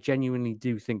personally, I genuinely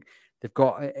do think they've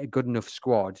got a good enough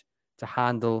squad to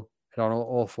handle it on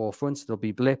all four fronts. There'll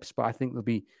be blips, but I think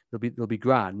they'll be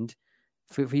grand.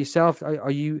 For yourself,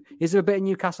 are you? Is there a bit of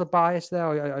Newcastle bias there,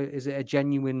 or is it a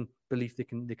genuine belief they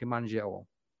can manage it all?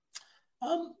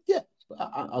 Yeah,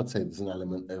 I'd say there's an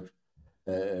element of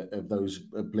those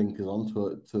blinkers on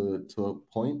to a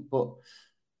point, but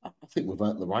I think we've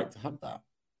earned the right to have that.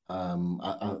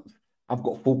 I've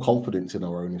got full confidence in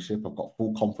our ownership. I've got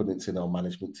full confidence in our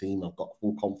management team. I've got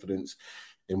full confidence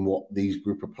in what these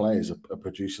group of players are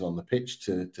producing on the pitch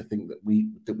to think that we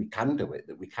can do it,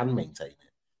 that we can maintain it.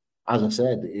 As I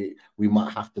said, we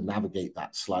might have to navigate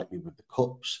that slightly with the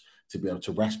cups to be able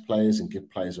to rest players and give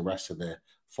players a rest so they're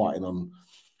fighting at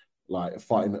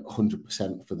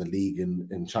 100% for the league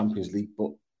and Champions League.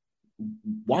 But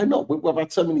why not? We've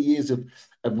had so many years of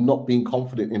not being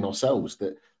confident in ourselves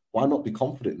that why not be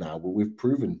confident now? Well, we've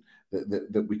proven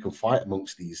that we can fight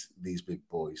amongst these big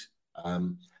boys.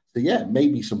 So yeah,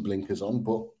 maybe some blinkers on,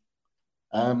 but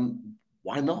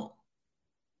why not?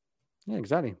 Yeah,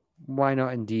 exactly. Why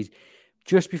not indeed?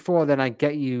 Just before then, I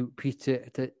get you, Peter,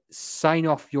 to sign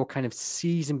off your kind of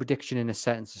season prediction in a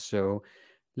sentence or so.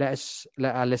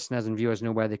 Let our listeners and viewers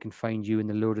know where they can find you in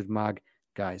the Loaded Mag,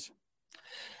 guys.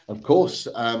 Of course.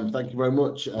 Thank you very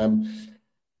much.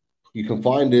 You can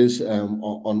find us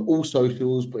on all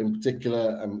socials, but in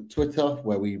particular Twitter,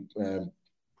 where we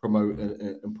promote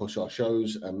and push our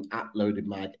shows at Loaded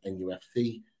Mag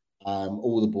NUFC.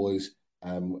 All the boys,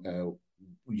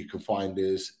 you can find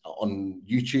us on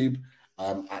YouTube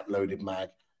at Loaded Mag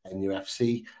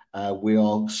NUFC. We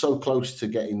are so close to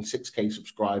getting 6K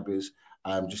subscribers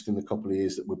just in the couple of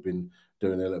years that we've been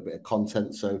doing a little bit of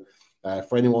content. So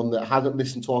for anyone that hasn't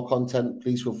listened to our content,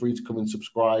 please feel free to come and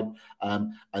subscribe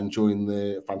and join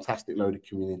the fantastic Loaded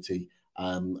community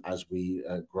as we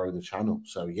grow the channel.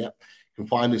 So yeah, you can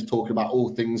find us talking about all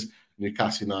things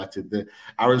Newcastle United.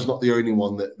 Aaron's not the only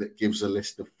one that gives a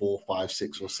list of 4, 5,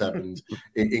 6 or 7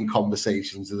 in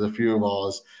conversations. There's a few of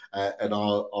ours and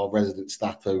our resident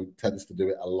Stato tends to do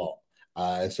it a lot.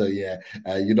 So yeah,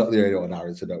 you're not the only one,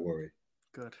 Aaron, so don't worry.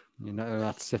 Good. You know,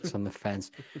 that sits on the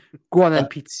fence. Go on then,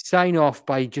 Pete. Sign off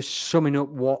by just summing up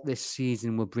what this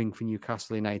season will bring for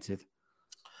Newcastle United.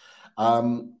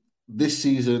 This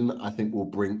season, I think, will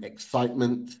bring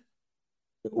excitement.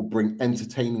 It will bring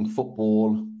entertaining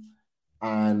football,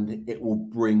 and it will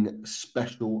bring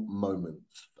special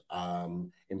moments,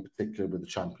 in particular with the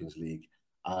Champions League.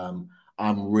 I'm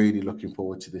really looking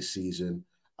forward to this season,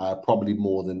 probably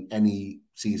more than any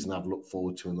season I've looked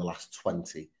forward to in the last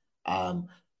 20.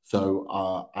 So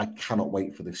I cannot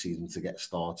wait for this season to get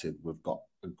started. We've got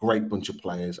a great bunch of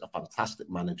players, a fantastic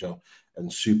manager,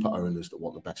 and super owners that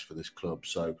want the best for this club.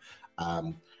 So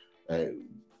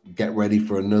get ready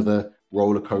for another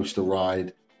roller coaster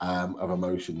ride of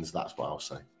emotions. That's what I'll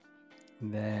say.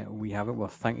 There we have it. Well,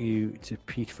 thank you to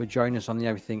Pete for joining us on the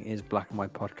Everything is Black and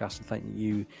White podcast. And thank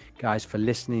you guys for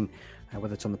listening,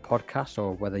 whether it's on the podcast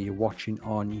or whether you're watching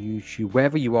on YouTube.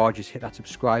 Wherever you are, just hit that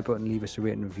subscribe button, leave us a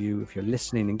rating review if you're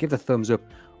listening, and give the thumbs up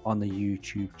on the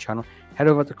YouTube channel. Head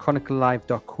over to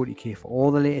chroniclelive.co.uk for all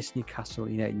the latest Newcastle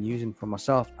United news. And from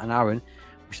myself and Aaron,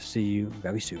 we shall see you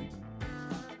very soon.